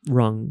many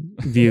wrong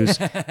views.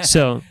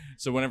 So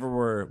whenever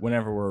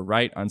we're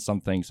right on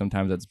something,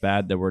 sometimes it's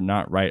bad that we're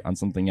not right on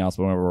something else.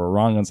 But whenever we're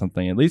wrong on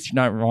something, at least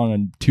you're not wrong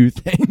on two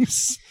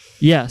things.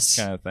 Yes.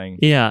 Kind of thing.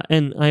 Yeah,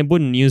 and I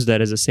wouldn't use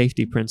that as a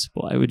safety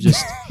principle. I would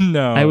just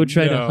I would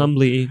try to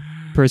humbly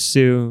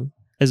pursue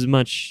as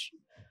much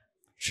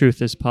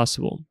truth as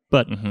possible.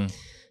 But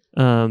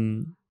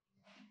and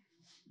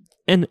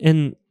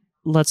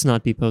let's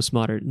not be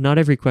postmodern. Not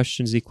every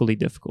question is equally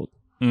difficult.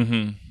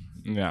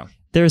 Yeah.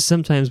 There are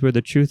some times where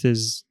the truth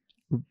is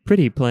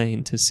pretty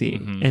plain to see,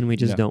 and we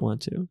just don't want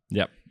to.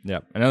 Yep.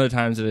 And other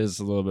times it is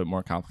a little bit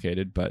more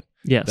complicated, but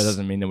that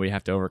doesn't mean that we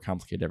have to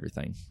overcomplicate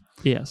everything.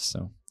 Yes.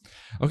 So,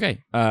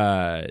 okay.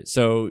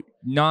 So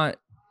not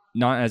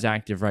as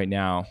active right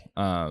now.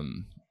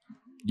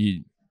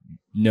 You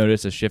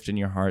notice a shift in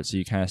your heart, so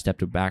you kind of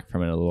stepped back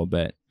from it a little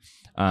bit.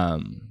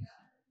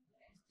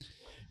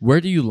 Where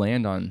do you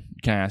land on?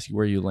 Can I ask you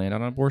where you land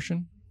on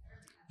abortion?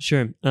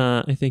 Sure.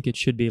 I think it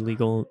should be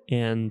legal,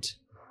 and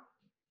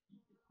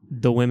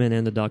the women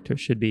and the doctor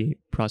should be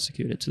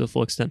prosecuted to the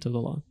full extent of the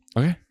law.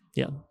 Okay.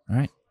 Yeah. All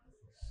right.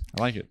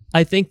 I like it.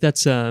 I think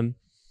that's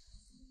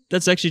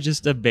actually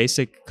just a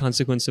basic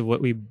consequence of what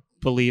we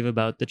believe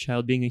about the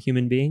child being a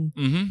human being,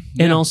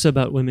 and also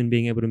about women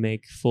being able to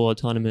make full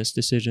autonomous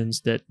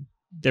decisions that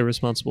they're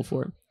responsible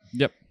for.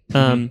 Yep.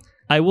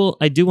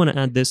 I do want to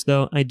add this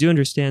though. I do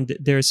understand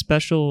that there is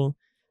special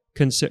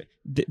concern.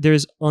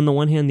 There's on the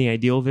one hand the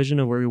ideal vision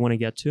of where we want to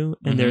get to,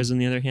 and there's on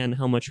the other hand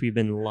how much we've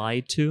been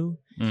lied to,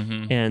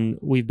 and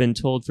we've been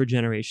told for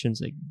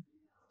generations like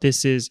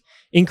this is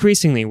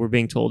increasingly, we're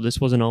being told, this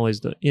wasn't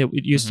always it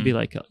used to be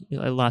like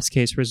a last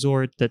case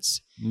resort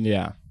that's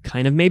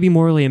kind of maybe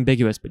morally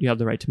ambiguous, but you have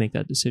the right to make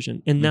that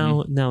decision. And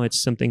now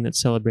it's something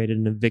that's celebrated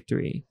in a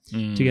victory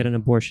to get an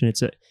abortion.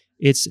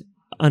 It's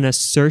an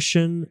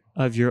assertion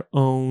of your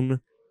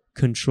own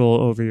control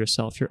over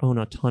yourself, your own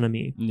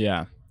autonomy,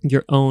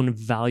 your own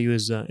value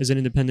as an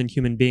independent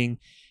human being.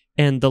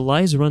 And the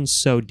lies run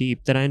so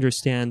deep that I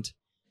understand.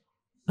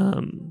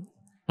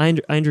 I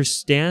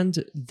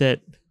understand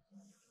that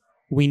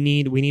we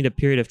need a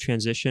period of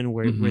transition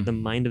where the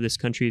mind of this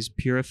country is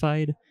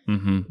purified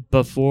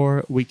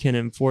before we can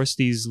enforce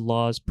these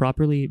laws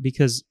properly,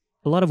 because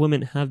a lot of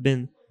women have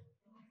been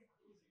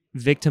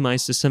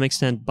victimized to some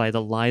extent by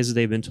the lies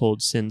they've been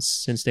told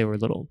since they were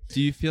little.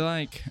 Do you feel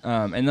like,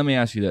 and let me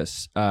ask you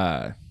this,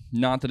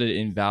 not that it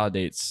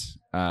invalidates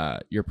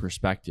your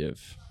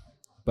perspective,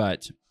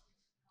 but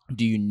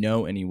do you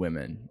know any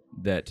women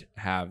that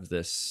have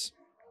this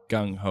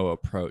gung-ho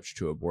approach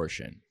to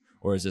abortion?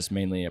 Or is this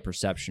mainly a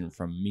perception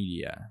from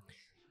media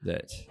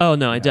that... Oh,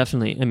 no, I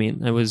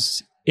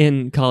was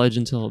in college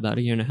until about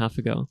a year and a half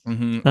ago.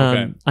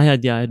 Okay. I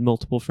had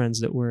multiple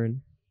friends that were...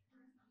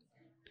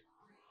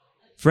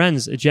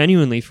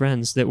 genuinely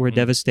friends that were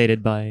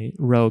devastated by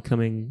Roe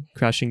coming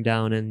crashing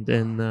down,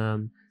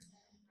 and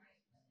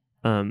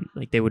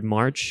like they would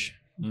march,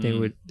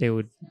 they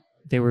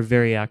were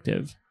very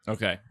active.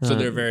 Okay, so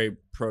they're very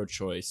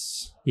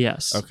pro-choice.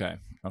 Yes. Okay.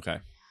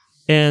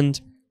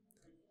 And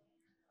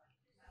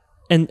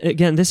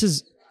again, this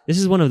is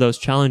one of those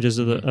challenges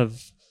of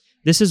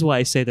this is why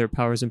I say there are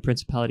powers and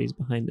principalities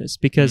behind this,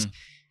 because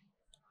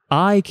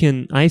I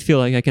feel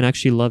like I can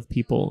actually love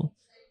people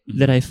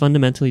that I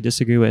fundamentally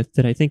disagree with,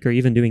 that I think are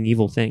even doing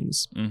evil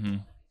things.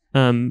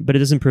 But it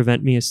doesn't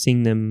prevent me as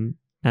seeing them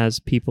as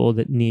people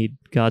that need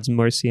God's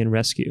mercy and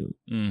rescue.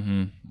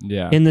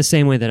 Yeah. In the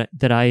same way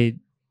that I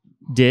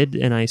did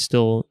and I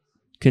still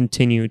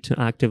continue to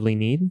actively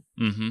need.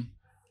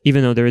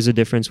 Even though there is a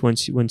difference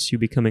once you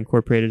become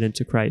incorporated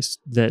into Christ,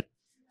 that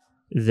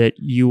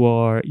you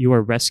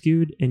are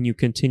rescued and you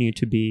continue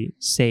to be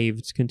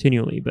saved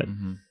continually. But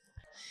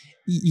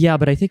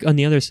but I think on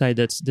the other side,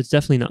 that's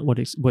definitely not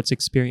what's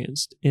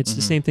experienced. It's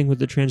the same thing with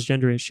the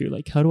transgender issue.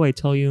 Like, how do I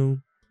tell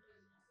you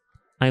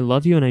I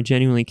love you and I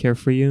genuinely care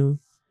for you,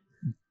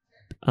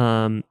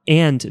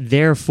 and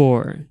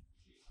therefore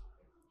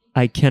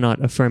I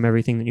cannot affirm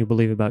everything that you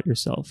believe about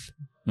yourself?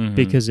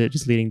 Because it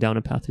is leading down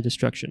a path to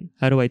destruction.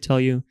 How do I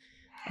tell you,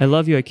 I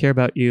love you, I care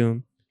about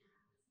you,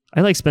 I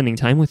like spending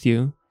time with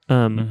you,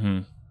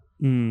 I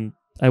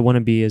want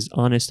to be as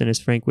honest and as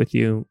frank with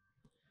you,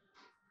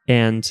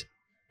 and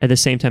at the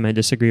same time I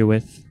disagree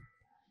with,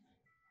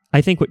 I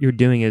think what you're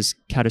doing is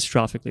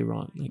catastrophically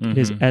wrong. Like, it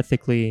is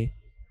ethically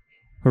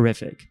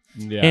horrific.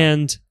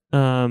 And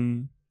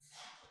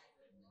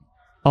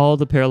all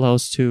the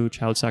parallels to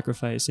child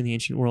sacrifice in the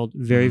ancient world,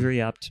 very,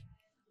 very apt,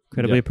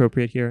 incredibly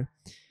appropriate here.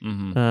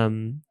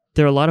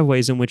 There are a lot of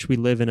ways in which we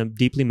live in a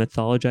deeply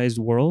mythologized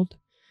world,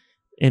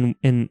 and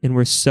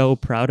we're so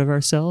proud of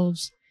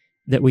ourselves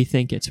that we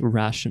think it's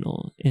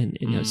rational and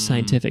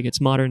scientific,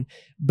 it's modern.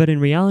 But in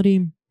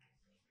reality,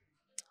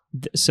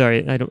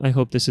 sorry, I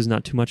hope this is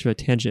not too much of a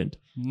tangent.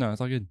 No,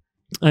 it's all good.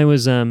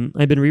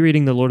 I've been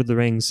rereading The Lord of the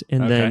Rings,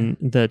 and then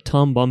the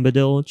Tom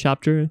Bombadil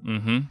chapter,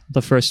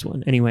 the first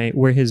one, anyway,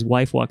 where his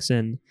wife walks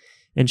in,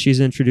 and she's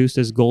introduced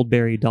as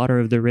Goldberry, daughter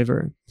of the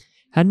river,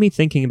 had me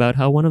thinking about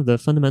how one of the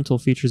fundamental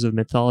features of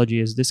mythology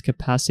is this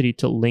capacity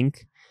to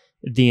link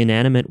the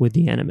inanimate with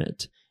the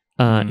animate,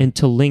 and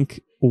to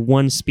link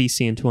one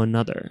species into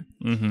another.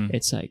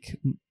 It's like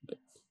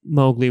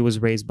Mowgli was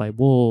raised by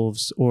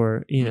wolves,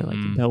 or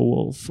like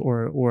Beowulf,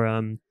 or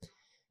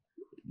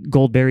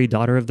Goldberry,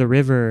 daughter of the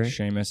river,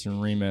 Seamus and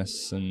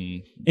Remus,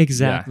 and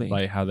exactly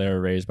like how they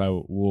were raised by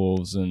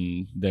wolves,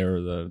 and they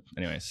were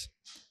anyways.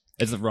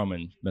 It's the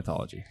Roman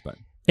mythology, but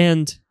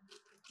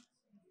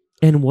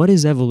and what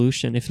is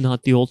evolution if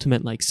not the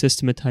ultimate like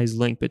systematized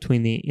link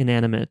between the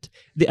inanimate,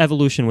 the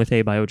evolution with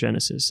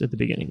abiogenesis at the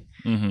beginning,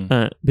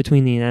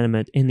 between the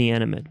inanimate and the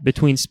animate,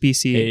 between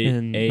species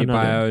and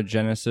another.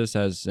 Abiogenesis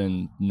as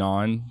in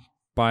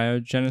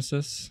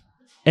non-biogenesis?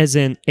 As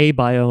in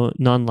abio,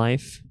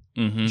 non-life,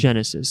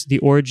 genesis, the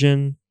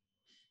origin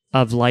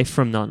of life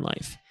from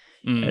non-life.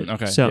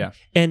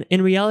 And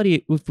in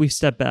reality, if we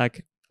step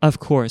back, of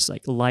course,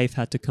 like life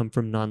had to come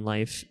from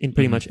non-life in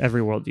pretty much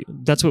every worldview.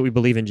 That's what we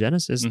believe in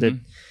Genesis, that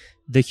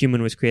the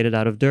human was created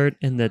out of dirt,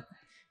 and that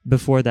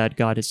before that,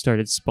 God had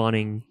started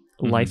spawning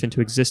life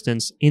into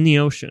existence in the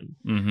ocean,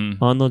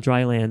 on the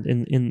dry land,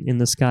 in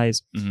the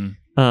skies.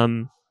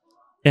 And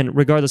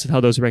regardless of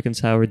how those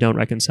reconcile or don't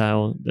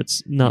reconcile,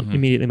 that's not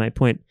immediately my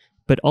point.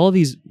 But all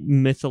these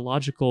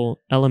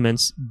mythological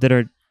elements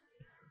that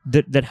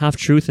have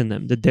truth in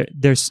them, that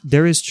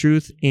there is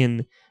truth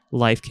in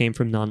life came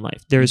from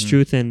non-life. There is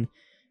truth in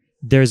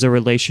there's a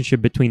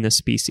relationship between the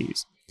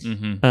species.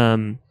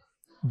 The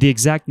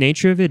exact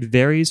nature of it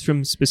varies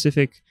from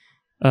specific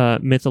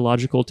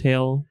mythological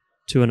tale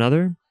to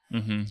another.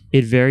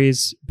 It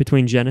varies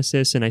between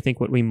Genesis and I think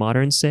what we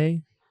moderns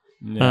say.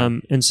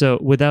 And so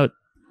without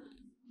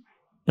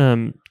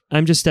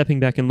I'm just stepping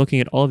back and looking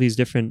at all these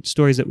different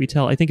stories that we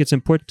tell. I think it's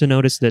important to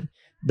notice that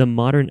the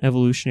modern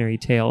evolutionary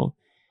tale,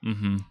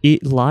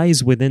 it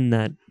lies within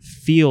that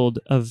field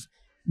of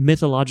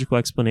mythological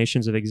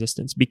explanations of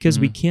existence, because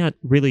we can't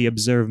really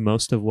observe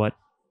most of what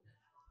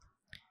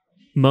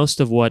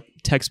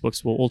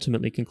textbooks will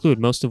ultimately conclude,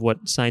 most of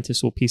what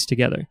scientists will piece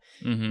together.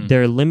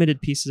 There are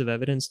limited pieces of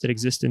evidence that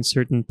exist in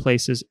certain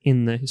places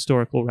in the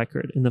historical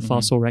record, in the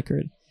fossil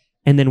record.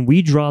 And then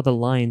we draw the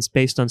lines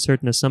based on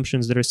certain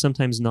assumptions that are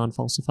sometimes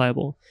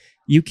non-falsifiable.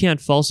 You can't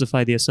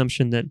falsify the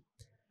assumption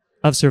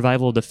of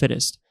survival of the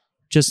fittest.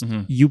 Just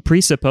you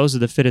presuppose that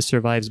the fittest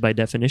survives by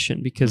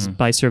definition, because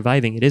by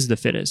surviving, it is the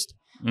fittest.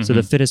 So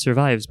the fittest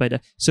survives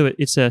so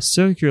it's a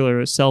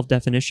circular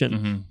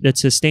self-definition that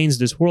sustains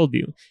this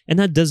worldview. And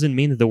that doesn't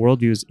mean that the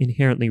worldview is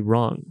inherently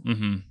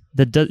wrong.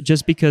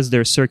 Just because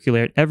there's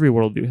circularity, every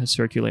worldview has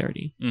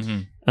circularity.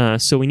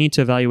 So we need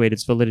to evaluate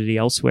its validity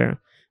elsewhere.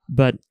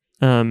 But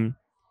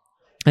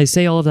I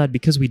say all of that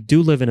because we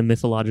do live in a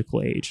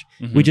mythological age.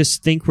 We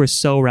just think we're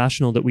so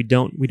rational that we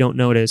don't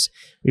notice.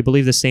 We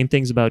believe the same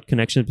things about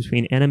connections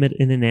between animate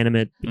and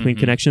inanimate, between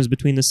connections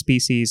between the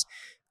species,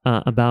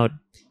 about,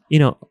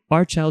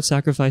 our child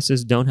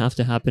sacrifices don't have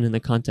to happen in the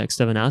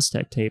context of an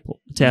Aztec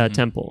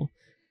temple.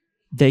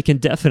 They can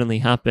definitely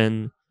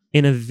happen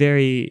in a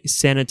very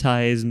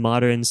sanitized,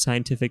 modern,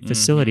 scientific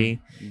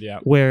facility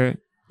where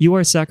you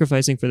are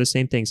sacrificing for the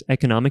same things: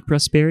 economic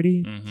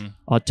prosperity,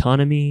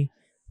 autonomy,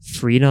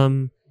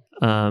 freedom,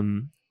 a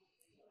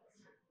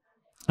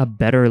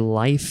better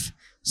life,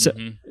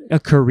 a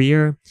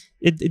career.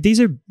 These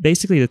are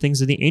basically the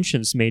things that the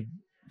ancients made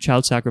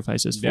child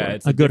sacrifices for.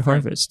 It's a good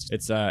harvest.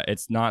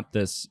 It's not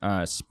this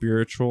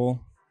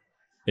spiritual.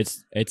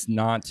 It's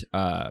not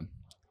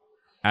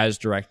as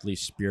directly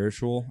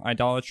spiritual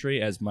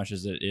idolatry as much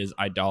as it is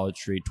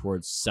idolatry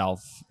towards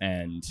self,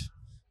 and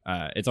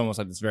it's almost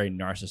like this very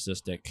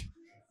narcissistic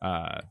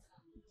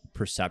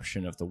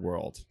perception of the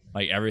world.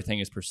 Like everything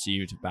is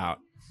perceived about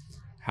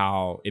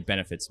how it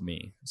benefits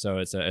me. So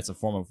it's a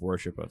form of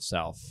worship of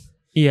self.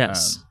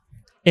 Yes.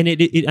 And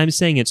I'm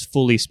saying it's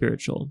fully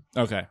spiritual.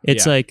 Okay.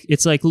 It's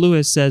like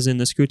Lewis says in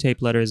the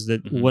Screwtape Letters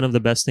that one of the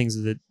best things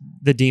that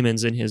the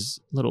demons in his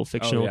little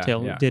fictional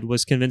tale did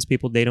was convince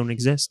people they don't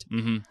exist.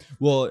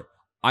 Well,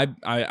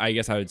 I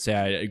guess I would say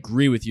I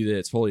agree with you that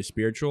it's fully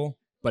spiritual,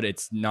 but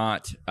it's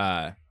not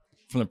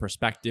from the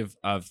perspective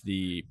of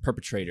the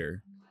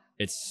perpetrator.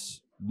 It's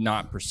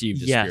not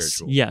perceived as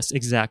spiritual. Yes,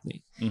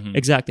 exactly.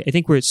 Exactly. I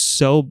think we're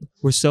so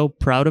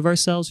proud of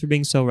ourselves for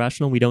being so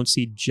rational, we don't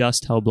see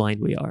just how blind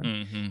we are.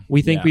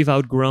 We think we've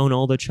outgrown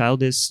all the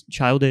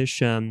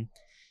childish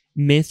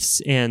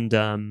myths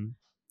and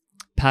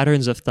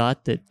patterns of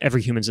thought that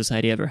every human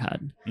society ever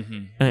had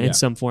in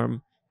some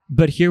form.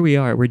 But here we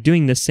are. We're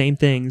doing the same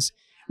things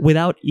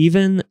without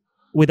even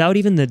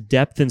the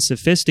depth and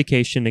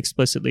sophistication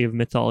explicitly of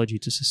mythology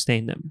to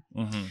sustain them.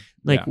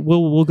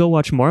 We'll go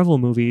watch Marvel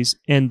movies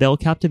and they'll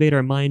captivate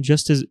our mind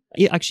just as,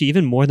 actually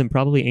even more than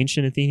probably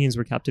ancient Athenians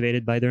were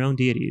captivated by their own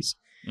deities.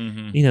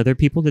 There are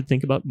people that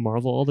think about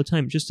Marvel all the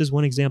time, just as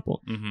one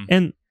example.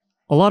 And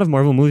a lot of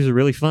Marvel movies are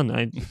really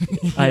fun.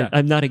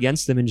 I'm not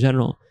against them in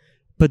general.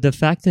 But the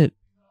fact that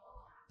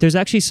there's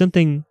actually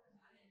something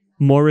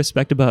more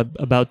respectable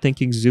about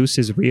thinking Zeus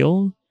is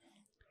real,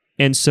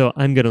 and so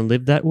I'm going to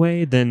live that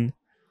way, then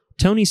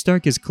Tony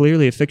Stark is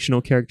clearly a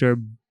fictional character,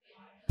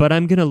 but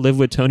I'm going to live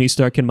with Tony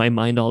Stark in my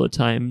mind all the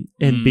time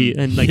and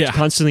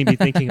constantly be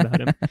thinking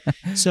about him.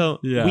 So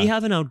we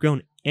haven't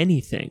outgrown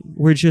anything.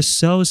 We're just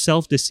so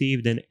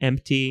self-deceived and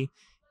empty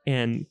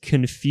and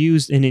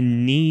confused and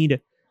in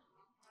need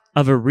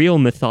of a real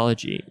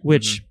mythology,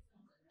 which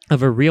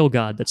of a real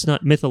God that's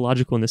not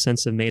mythological in the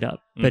sense of made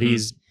up, but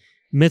he's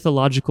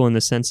mythological in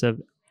the sense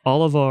of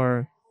all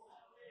of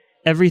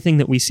everything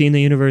that we see in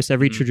the universe,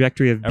 every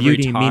trajectory of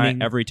beauty,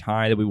 meaning, every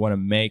tie that we want to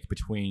make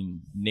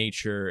between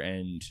nature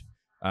and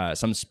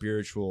some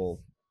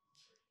spiritual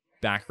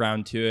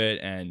background to it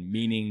and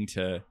meaning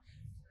to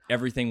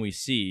everything we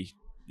see.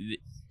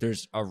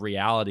 There's a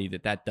reality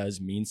that does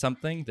mean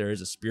something. There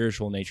is a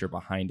spiritual nature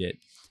behind it.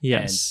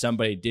 Yes. And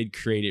somebody did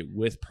create it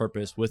with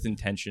purpose, with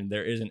intention.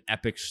 There is an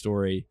epic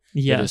story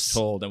that is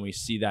told, and we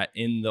see that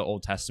in the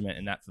Old Testament,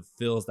 and that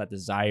fulfills that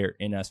desire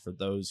in us for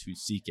those who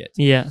seek it.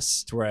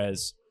 Yes.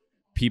 Whereas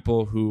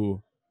people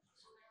who,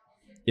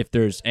 if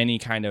there's any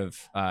kind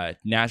of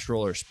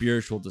natural or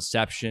spiritual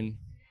deception,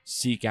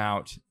 seek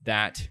out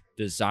that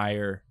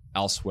desire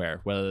elsewhere,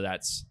 whether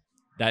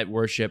that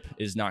worship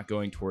is not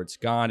going towards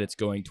God, it's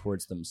going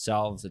towards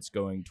themselves, it's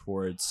going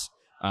towards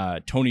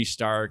Tony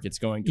Stark, it's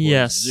going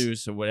towards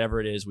Zeus, or whatever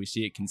it is. We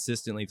see it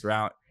consistently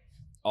throughout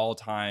all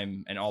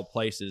time and all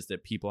places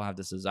that people have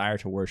this desire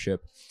to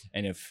worship.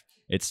 And if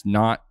it's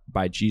not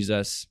by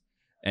Jesus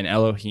and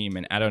Elohim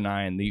and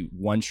Adonai and the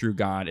one true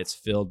God, it's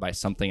filled by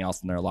something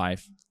else in their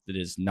life that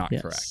is not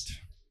correct.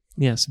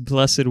 Yes,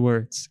 blessed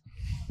words.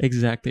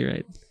 Exactly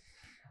right.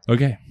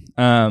 Okay.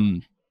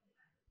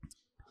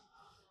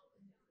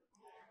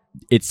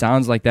 It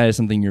sounds like that is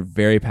something you're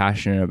very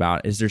passionate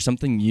about. Is there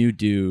something you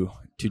do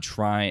to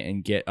try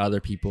and get other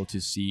people to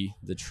see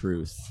the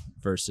truth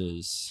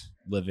versus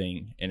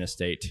living in a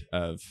state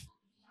of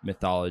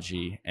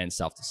mythology and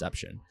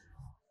self-deception?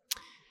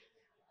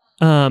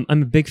 I'm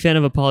a big fan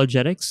of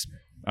apologetics.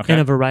 Okay.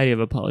 And a variety of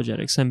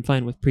apologetics. I'm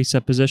fine with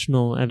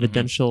presuppositional,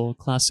 evidential,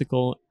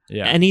 classical,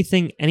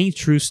 anything, any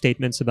true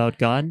statements about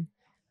God.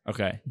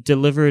 Okay.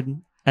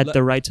 Delivered at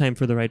the right time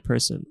for the right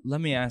person.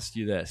 Let me ask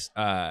you this.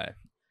 And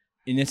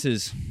this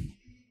is,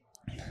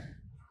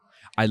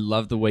 I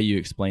love the way you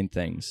explain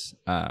things.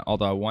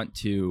 Although I want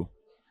to,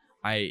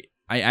 I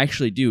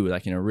actually do,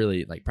 like in a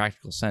really like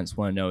practical sense,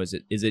 want to know, is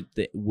it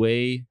the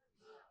way,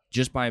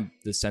 just by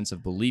the sense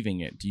of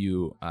believing it, do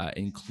you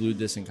include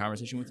this in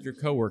conversation with your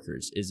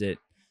coworkers? Is it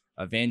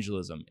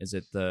evangelism? Is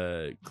it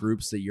the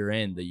groups that you're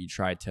in that you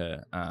try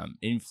to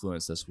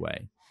influence this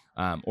way?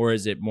 Or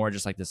is it more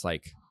just like this,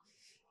 like,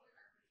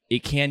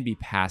 it can be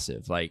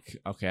passive, like,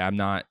 okay, I'm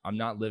not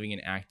living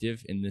an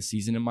active in this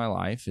season of my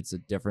life. It's a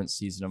different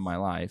season of my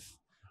life.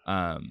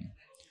 But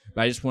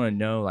I just want to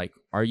know, like,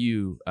 are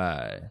you,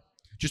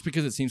 just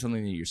because it seems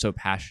something that you're so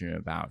passionate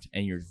about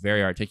and you're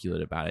very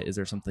articulate about it, is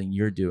there something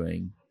you're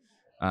doing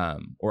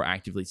or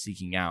actively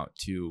seeking out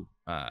to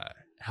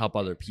help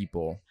other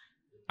people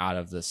out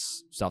of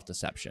this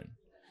self-deception?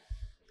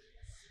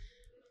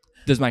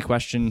 Does my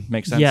question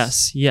make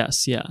sense?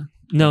 Yes, yeah.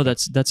 No,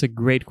 that's a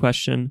great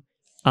question.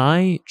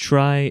 I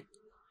try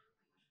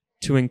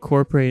to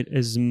incorporate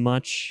as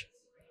much.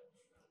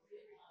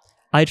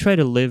 I try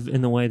to live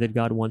in the way that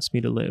God wants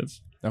me to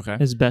live. Okay.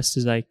 As best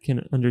as I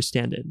can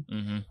understand it.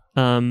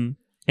 And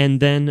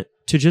then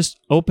to just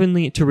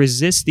openly, to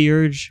resist the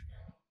urge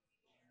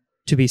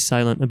to be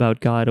silent about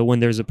God when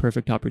there's a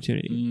perfect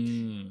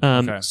opportunity.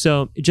 Okay.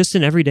 So just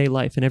in everyday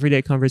life, in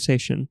everyday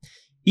conversation,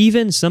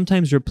 even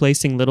sometimes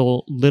replacing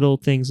little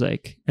things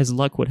like, as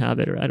luck would have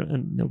it, or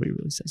nobody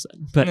really says that,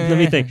 but let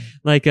me think,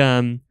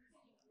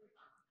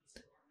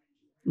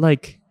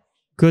 like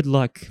good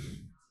luck.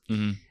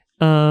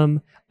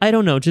 I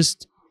don't know,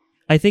 just,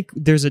 I think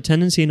there's a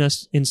tendency in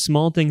us, in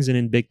small things and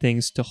in big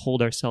things, to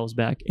hold ourselves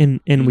back,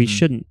 and we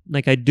shouldn't.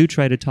 Like, I do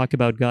try to talk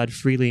about God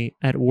freely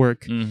at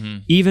work,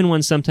 even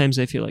when sometimes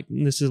I feel like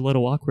this is a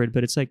little awkward,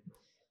 but it's like,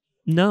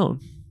 no.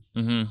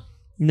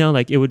 No,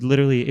 like, it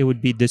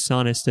would be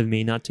dishonest of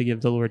me not to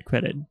give the Lord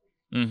credit,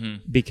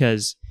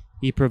 because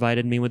He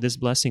provided me with this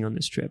blessing on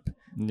this trip,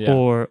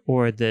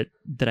 or that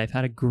I've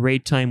had a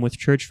great time with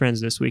church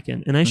friends this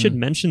weekend, and I should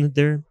mention that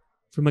they're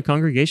from a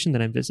congregation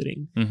that I'm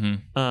visiting.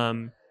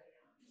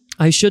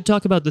 I should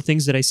talk about the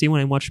things that I see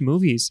when I watch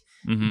movies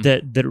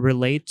that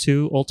relate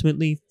to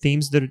ultimately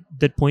themes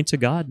that point to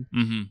God,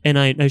 and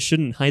I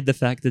shouldn't hide the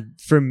fact that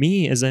for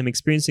me, as I'm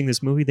experiencing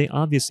this movie, they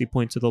obviously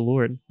point to the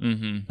Lord,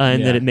 and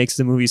that it makes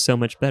the movie so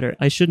much better.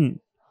 I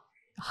shouldn't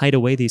hide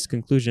away these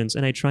conclusions,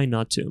 and I try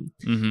not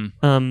to.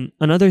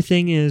 Another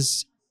thing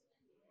is,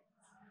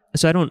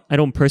 so I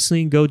don't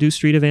personally go do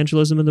street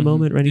evangelism at the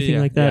moment or anything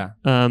like that.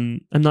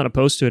 I'm not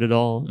opposed to it at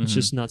all. It's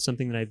just not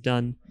something that I've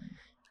done.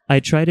 I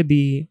try to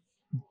be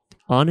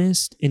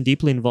honest and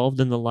deeply involved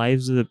in the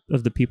lives of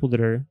the people that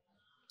are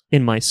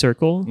in my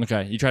circle.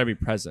 Okay, you try to be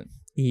present.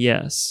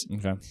 Yes.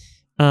 Okay.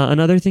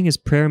 Another thing is,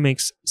 prayer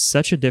makes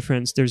such a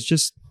difference. There's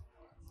just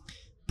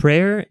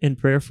prayer and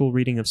prayerful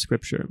reading of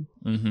Scripture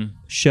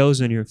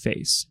shows on your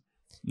face.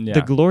 Yeah.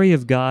 The glory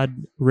of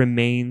God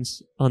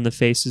remains on the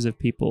faces of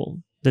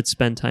people that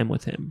spend time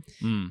with Him,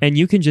 and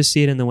you can just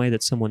see it in the way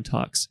that someone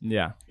talks.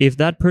 Yeah. If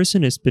that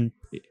person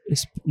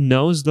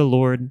knows the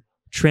Lord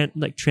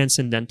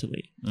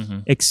transcendentally,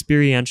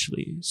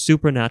 experientially,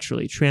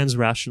 supernaturally,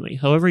 transrationally,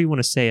 however you want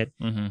to say it,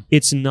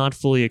 it's not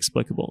fully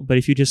explicable. But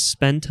if you just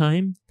spend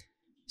time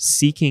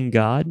seeking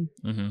God,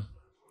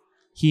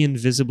 He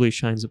invisibly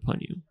shines upon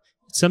you.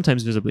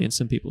 Sometimes visibly in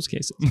some people's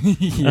cases.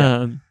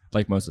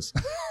 Like Moses.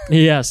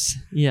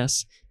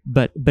 Yes.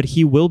 But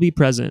He will be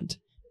present.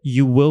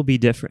 You will be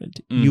different.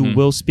 You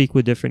will speak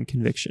with different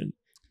conviction.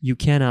 You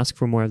can ask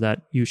for more of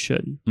that. You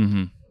should.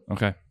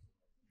 Okay.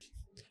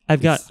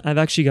 I've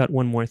actually got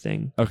one more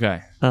thing. Okay.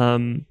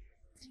 I've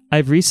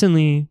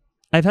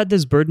had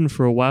this burden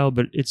for a while,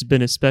 but it's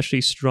been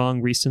especially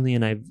strong recently,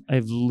 and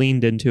I've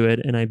leaned into it,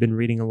 and I've been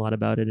reading a lot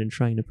about it and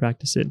trying to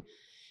practice it.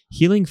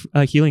 Healing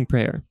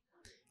prayer.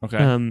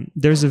 Okay.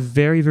 There's a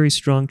very, very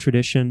strong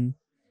tradition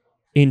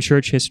in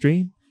church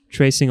history,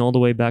 tracing all the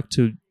way back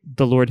to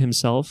the Lord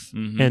Himself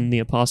and the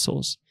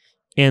apostles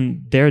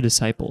and their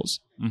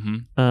disciples,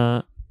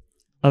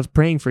 of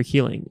praying for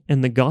healing.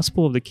 And the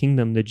gospel of the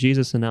kingdom that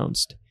Jesus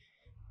announced,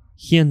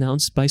 He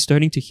announced by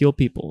starting to heal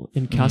people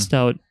and cast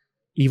out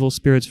evil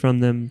spirits from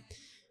them,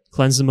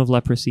 cleanse them of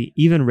leprosy,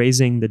 even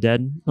raising the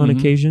dead on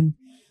occasion.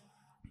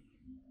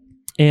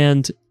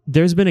 And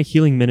there's been a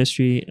healing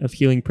ministry of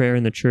healing prayer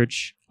in the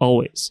church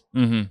always.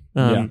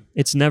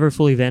 It's never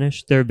fully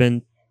vanished. There have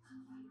been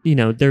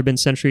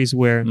centuries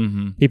where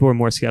people were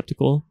more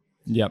skeptical.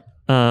 Yep.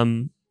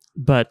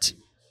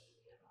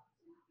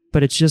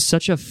 But it's just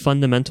such a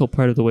fundamental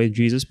part of the way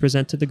Jesus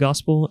presented the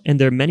gospel. And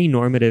there are many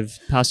normative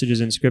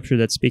passages in Scripture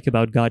that speak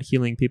about God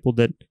healing people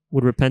that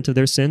would repent of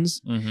their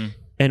sins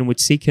and would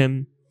seek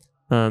Him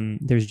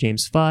There's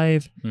James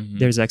 5.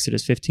 There's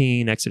Exodus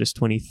 15, Exodus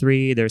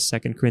 23. There's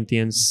Second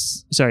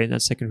Chronicles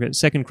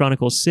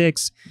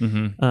 6.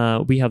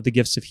 We have the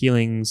gifts of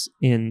healings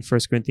in 1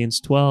 Corinthians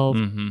 12.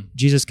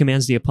 Jesus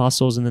commands the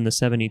apostles and then the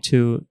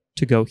 72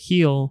 to go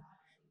heal.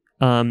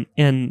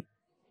 And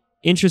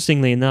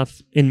interestingly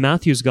enough, in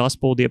Matthew's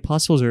gospel, the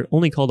apostles are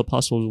only called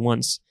apostles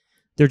once.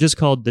 They're just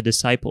called the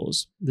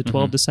disciples, the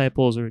 12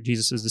 disciples, or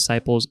Jesus'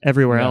 disciples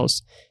everywhere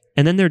else.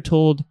 And then they're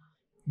told,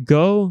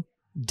 go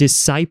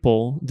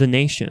disciple the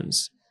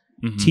nations,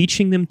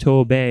 teaching them to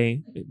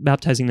obey,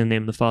 baptizing in the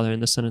name of the Father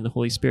and the Son and the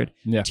Holy Spirit,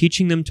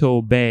 teaching them to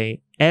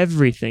obey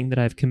everything that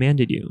I've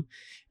commanded you.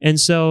 And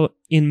so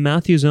in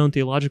Matthew's own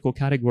theological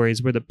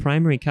categories, where the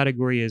primary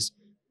category is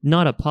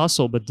not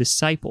apostle, but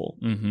disciple,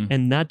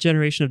 and that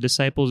generation of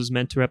disciples is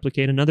meant to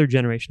replicate another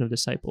generation of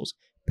disciples,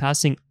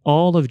 passing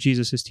all of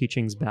Jesus'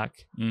 teachings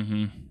back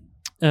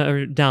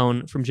or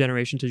down from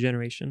generation to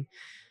generation.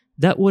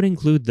 That would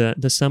include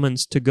the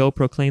summons to go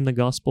proclaim the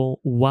gospel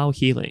while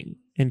healing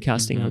and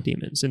casting out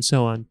demons and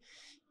so on.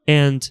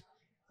 And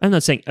I'm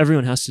not saying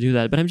everyone has to do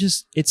that, but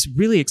it's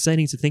really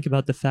exciting to think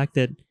about the fact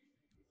that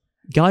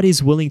God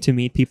is willing to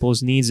meet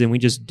people's needs and we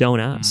just don't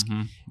ask.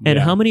 And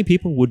how many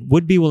people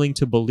would be willing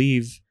to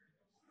believe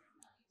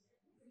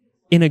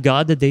in a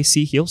God that they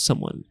see heal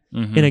someone,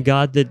 in a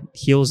God that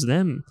heals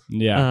them?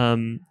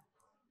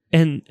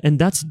 And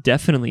that's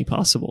definitely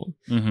possible.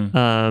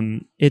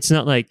 It's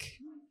not like,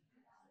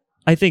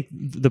 I think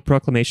the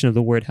proclamation of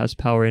the word has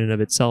power in and of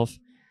itself,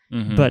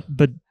 but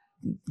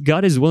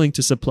God is willing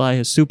to supply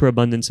a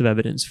superabundance of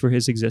evidence for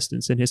his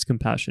existence and his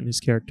compassion, his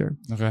character.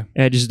 Okay.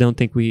 And I just don't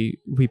think we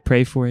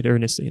pray for it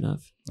earnestly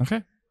enough.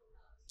 Okay.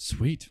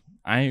 Sweet.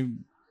 I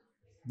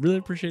really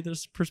appreciate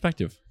this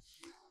perspective.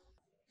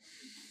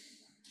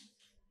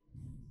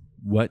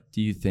 What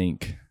do you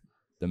think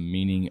the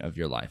meaning of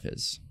your life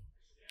is?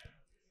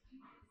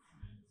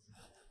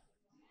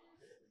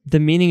 The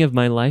meaning of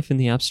my life in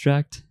the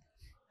abstract?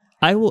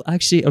 I will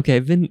actually,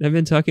 I've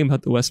been talking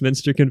about the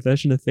Westminster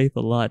Confession of Faith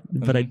a lot,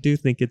 but I do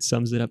think it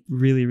sums it up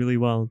really, really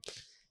well.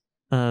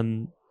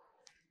 To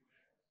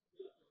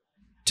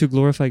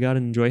glorify God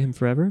and enjoy him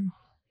forever.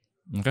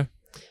 Okay.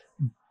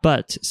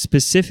 But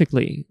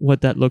specifically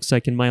what that looks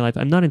like in my life,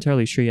 I'm not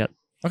entirely sure yet.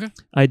 Okay.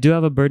 I do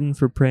have a burden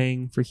for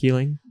praying for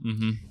healing.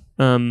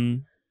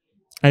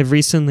 I've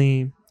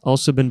recently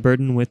also been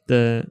burdened with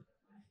the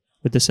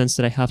sense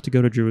that I have to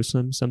go to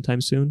Jerusalem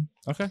sometime soon.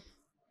 Okay.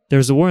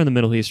 There's a war in the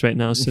Middle East right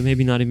now, so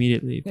maybe not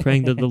immediately.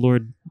 Praying that the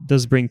Lord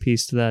does bring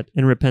peace to that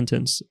and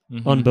repentance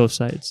on both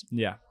sides.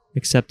 Yeah.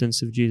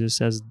 Acceptance of Jesus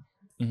as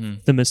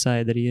the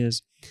Messiah that he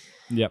is.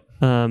 Yep.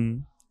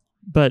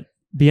 But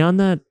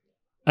beyond that,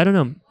 I don't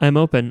know. I'm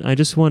open. I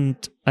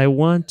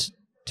want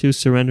to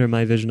surrender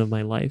my vision of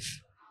my life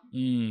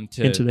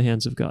into the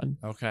hands of God.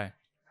 Okay.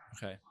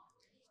 Okay.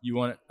 You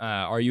want?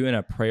 Are you in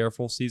a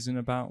prayerful season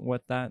about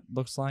what that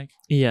looks like?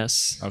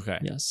 Yes. Okay.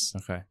 Yes.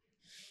 Okay.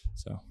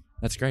 So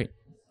that's great.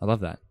 I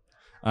love that.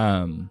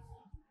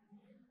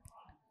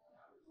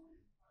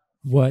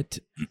 What?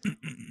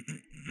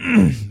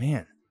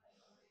 Man.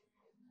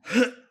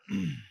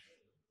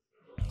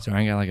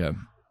 Sorry, I got like a...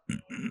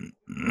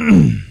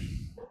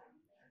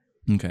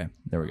 Okay,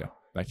 there we go.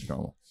 Back to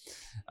normal.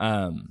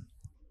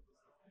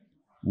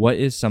 What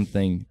is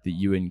something that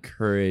you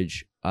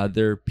encourage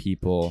other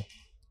people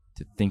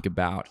to think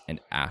about and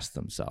ask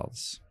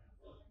themselves?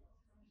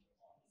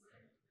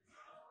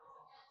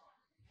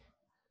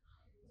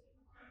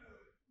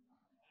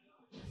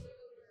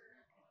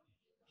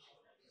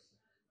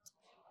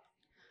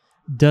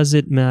 Does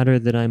it matter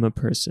that I'm a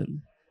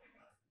person?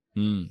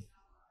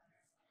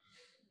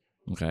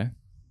 Okay.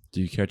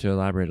 Do you care to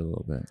elaborate a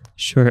little bit?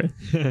 Sure.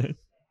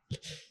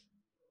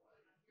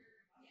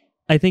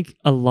 I think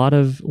a lot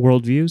of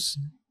worldviews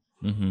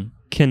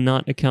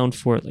cannot account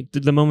for it. Like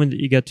the moment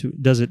that you get to,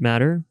 does it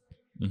matter?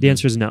 The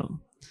answer is no.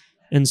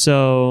 And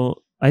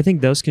so I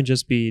think those can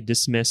just be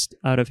dismissed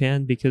out of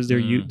hand because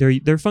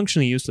they're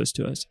functionally useless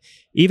to us.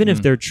 Even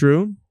if they're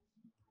true,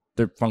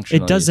 they're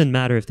functionally. It doesn't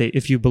matter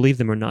if you believe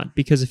them or not,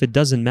 because if it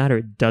doesn't matter,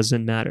 it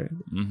doesn't matter.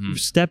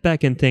 Step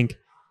back and think: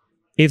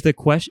 if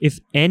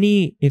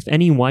any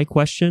why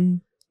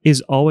question is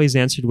always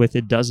answered with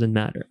 "it doesn't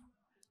matter,"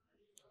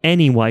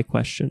 any why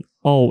question,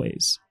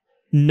 always,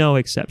 no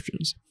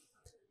exceptions.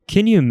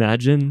 Can you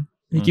imagine?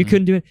 Like you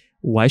couldn't do it.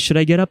 Why should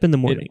I get up in the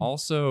morning? It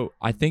also,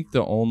 I think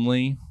the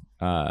only,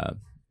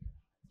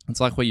 it's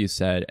like what you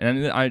said,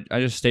 and I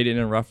just stated it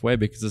in a rough way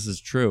because this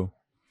is true.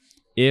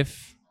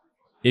 If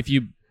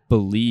you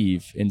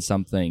believe in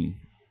something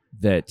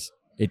that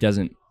it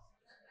doesn't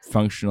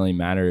functionally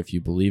matter if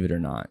you believe it or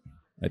not,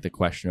 like the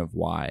question of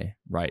why,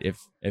 right? If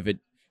it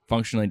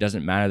functionally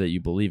doesn't matter that you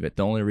believe it,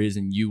 the only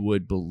reason you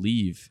would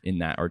believe in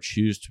that or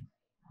choose to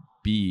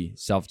be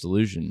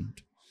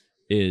self-delusioned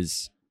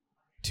is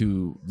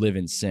to live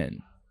in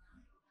sin.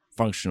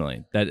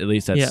 Functionally,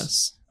 that's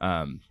yes.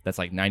 That's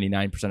like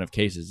 99% of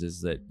cases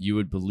is that you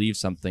would believe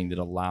something that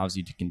allows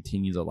you to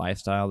continue the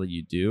lifestyle that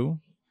you do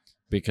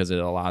because it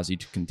allows you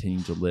to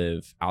continue to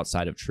live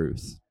outside of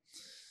truth.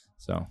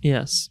 So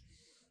yes,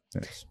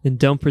 Yes. And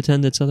don't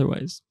pretend it's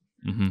otherwise.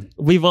 Mm-hmm.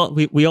 We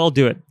all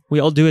do it. We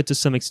all do it to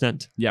some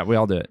extent. Yeah, we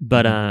all do it.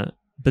 But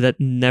that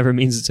never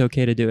means it's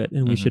okay to do it,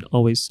 and we should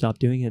always stop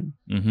doing it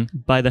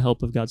by the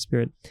help of God's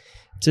Spirit.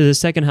 To the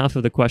second half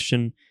of the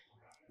question,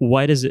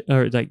 why does it,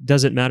 or like,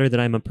 does it matter that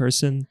I'm a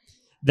person?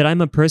 That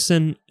I'm a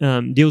person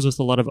deals with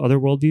a lot of other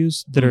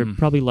worldviews that are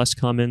probably less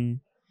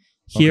common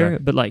here,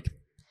 but like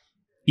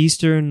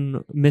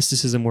Eastern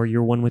mysticism, where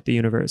you're one with the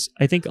universe.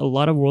 I think a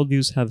lot of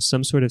worldviews have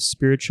some sort of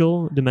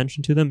spiritual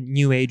dimension to them.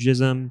 New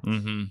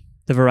Ageism,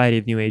 the variety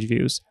of New Age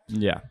views.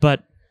 Yeah.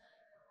 But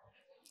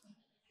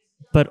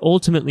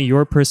ultimately,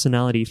 your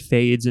personality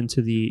fades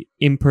into the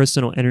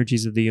impersonal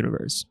energies of the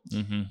universe,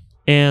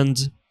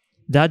 and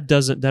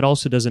that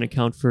also doesn't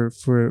account for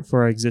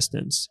our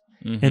existence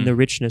and the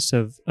richness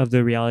of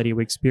the reality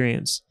we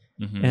experience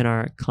and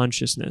our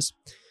consciousness.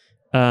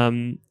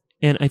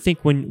 And I think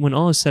when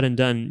all is said and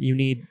done,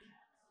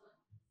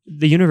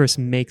 the universe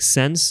makes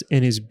sense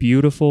and is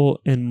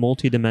beautiful and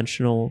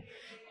multidimensional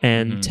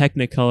and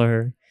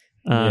Technicolor,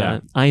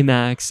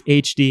 IMAX,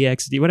 HD,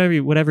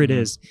 XD, whatever it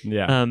is.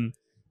 Yeah.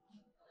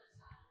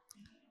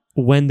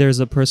 When there's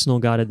a personal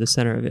God at the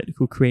center of it,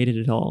 who created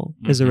it all,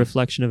 as a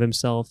reflection of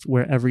himself,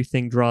 where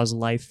everything draws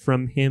life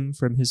from him,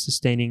 from his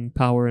sustaining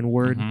power and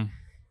word,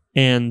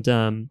 and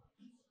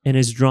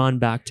is drawn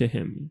back to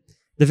him.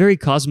 The very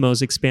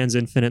cosmos expands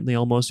infinitely,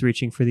 almost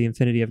reaching for the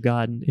infinity of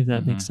God, if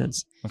that makes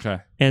sense. Okay.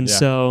 And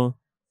so,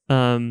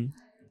 and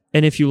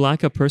if you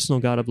lack a personal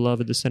God of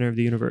love at the center of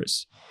the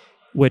universe,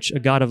 which a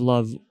God of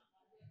love,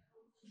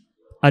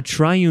 a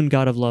triune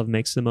God of love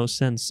makes the most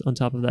sense on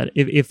top of that.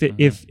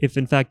 If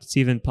in fact it's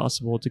even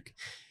possible to,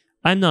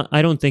 I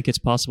don't think it's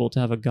possible to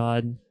have a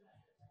God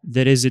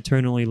that is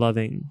eternally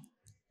loving,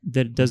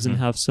 that doesn't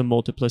have some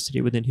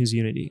multiplicity within his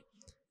unity.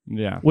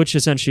 Yeah. Which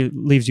essentially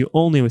leaves you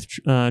only with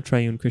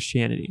triune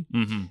Christianity.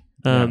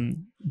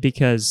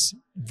 Because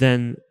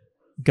then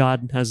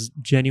God has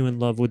genuine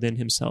love within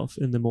himself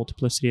in the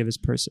multiplicity of his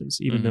persons,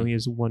 even though he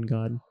is one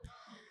God.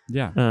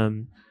 Yeah.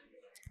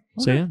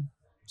 So yeah.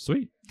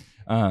 Sweet.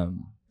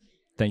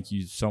 Thank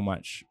you so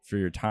much for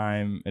your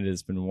time. It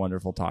has been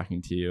wonderful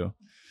talking to you.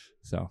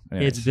 So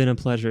anyways. It's been a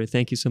pleasure.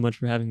 Thank you so much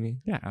for having me.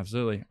 Yeah,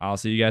 absolutely. I'll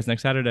see you guys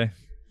next Saturday.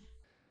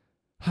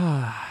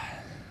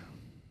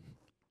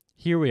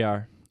 Here we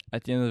are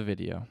at the end of the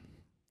video.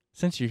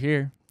 Since you're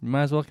here, you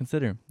might as well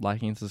consider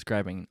liking and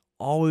subscribing.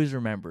 Always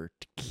remember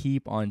to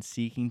keep on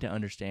seeking to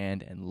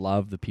understand and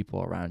love the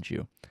people around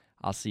you.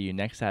 I'll see you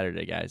next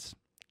Saturday, guys.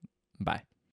 Bye.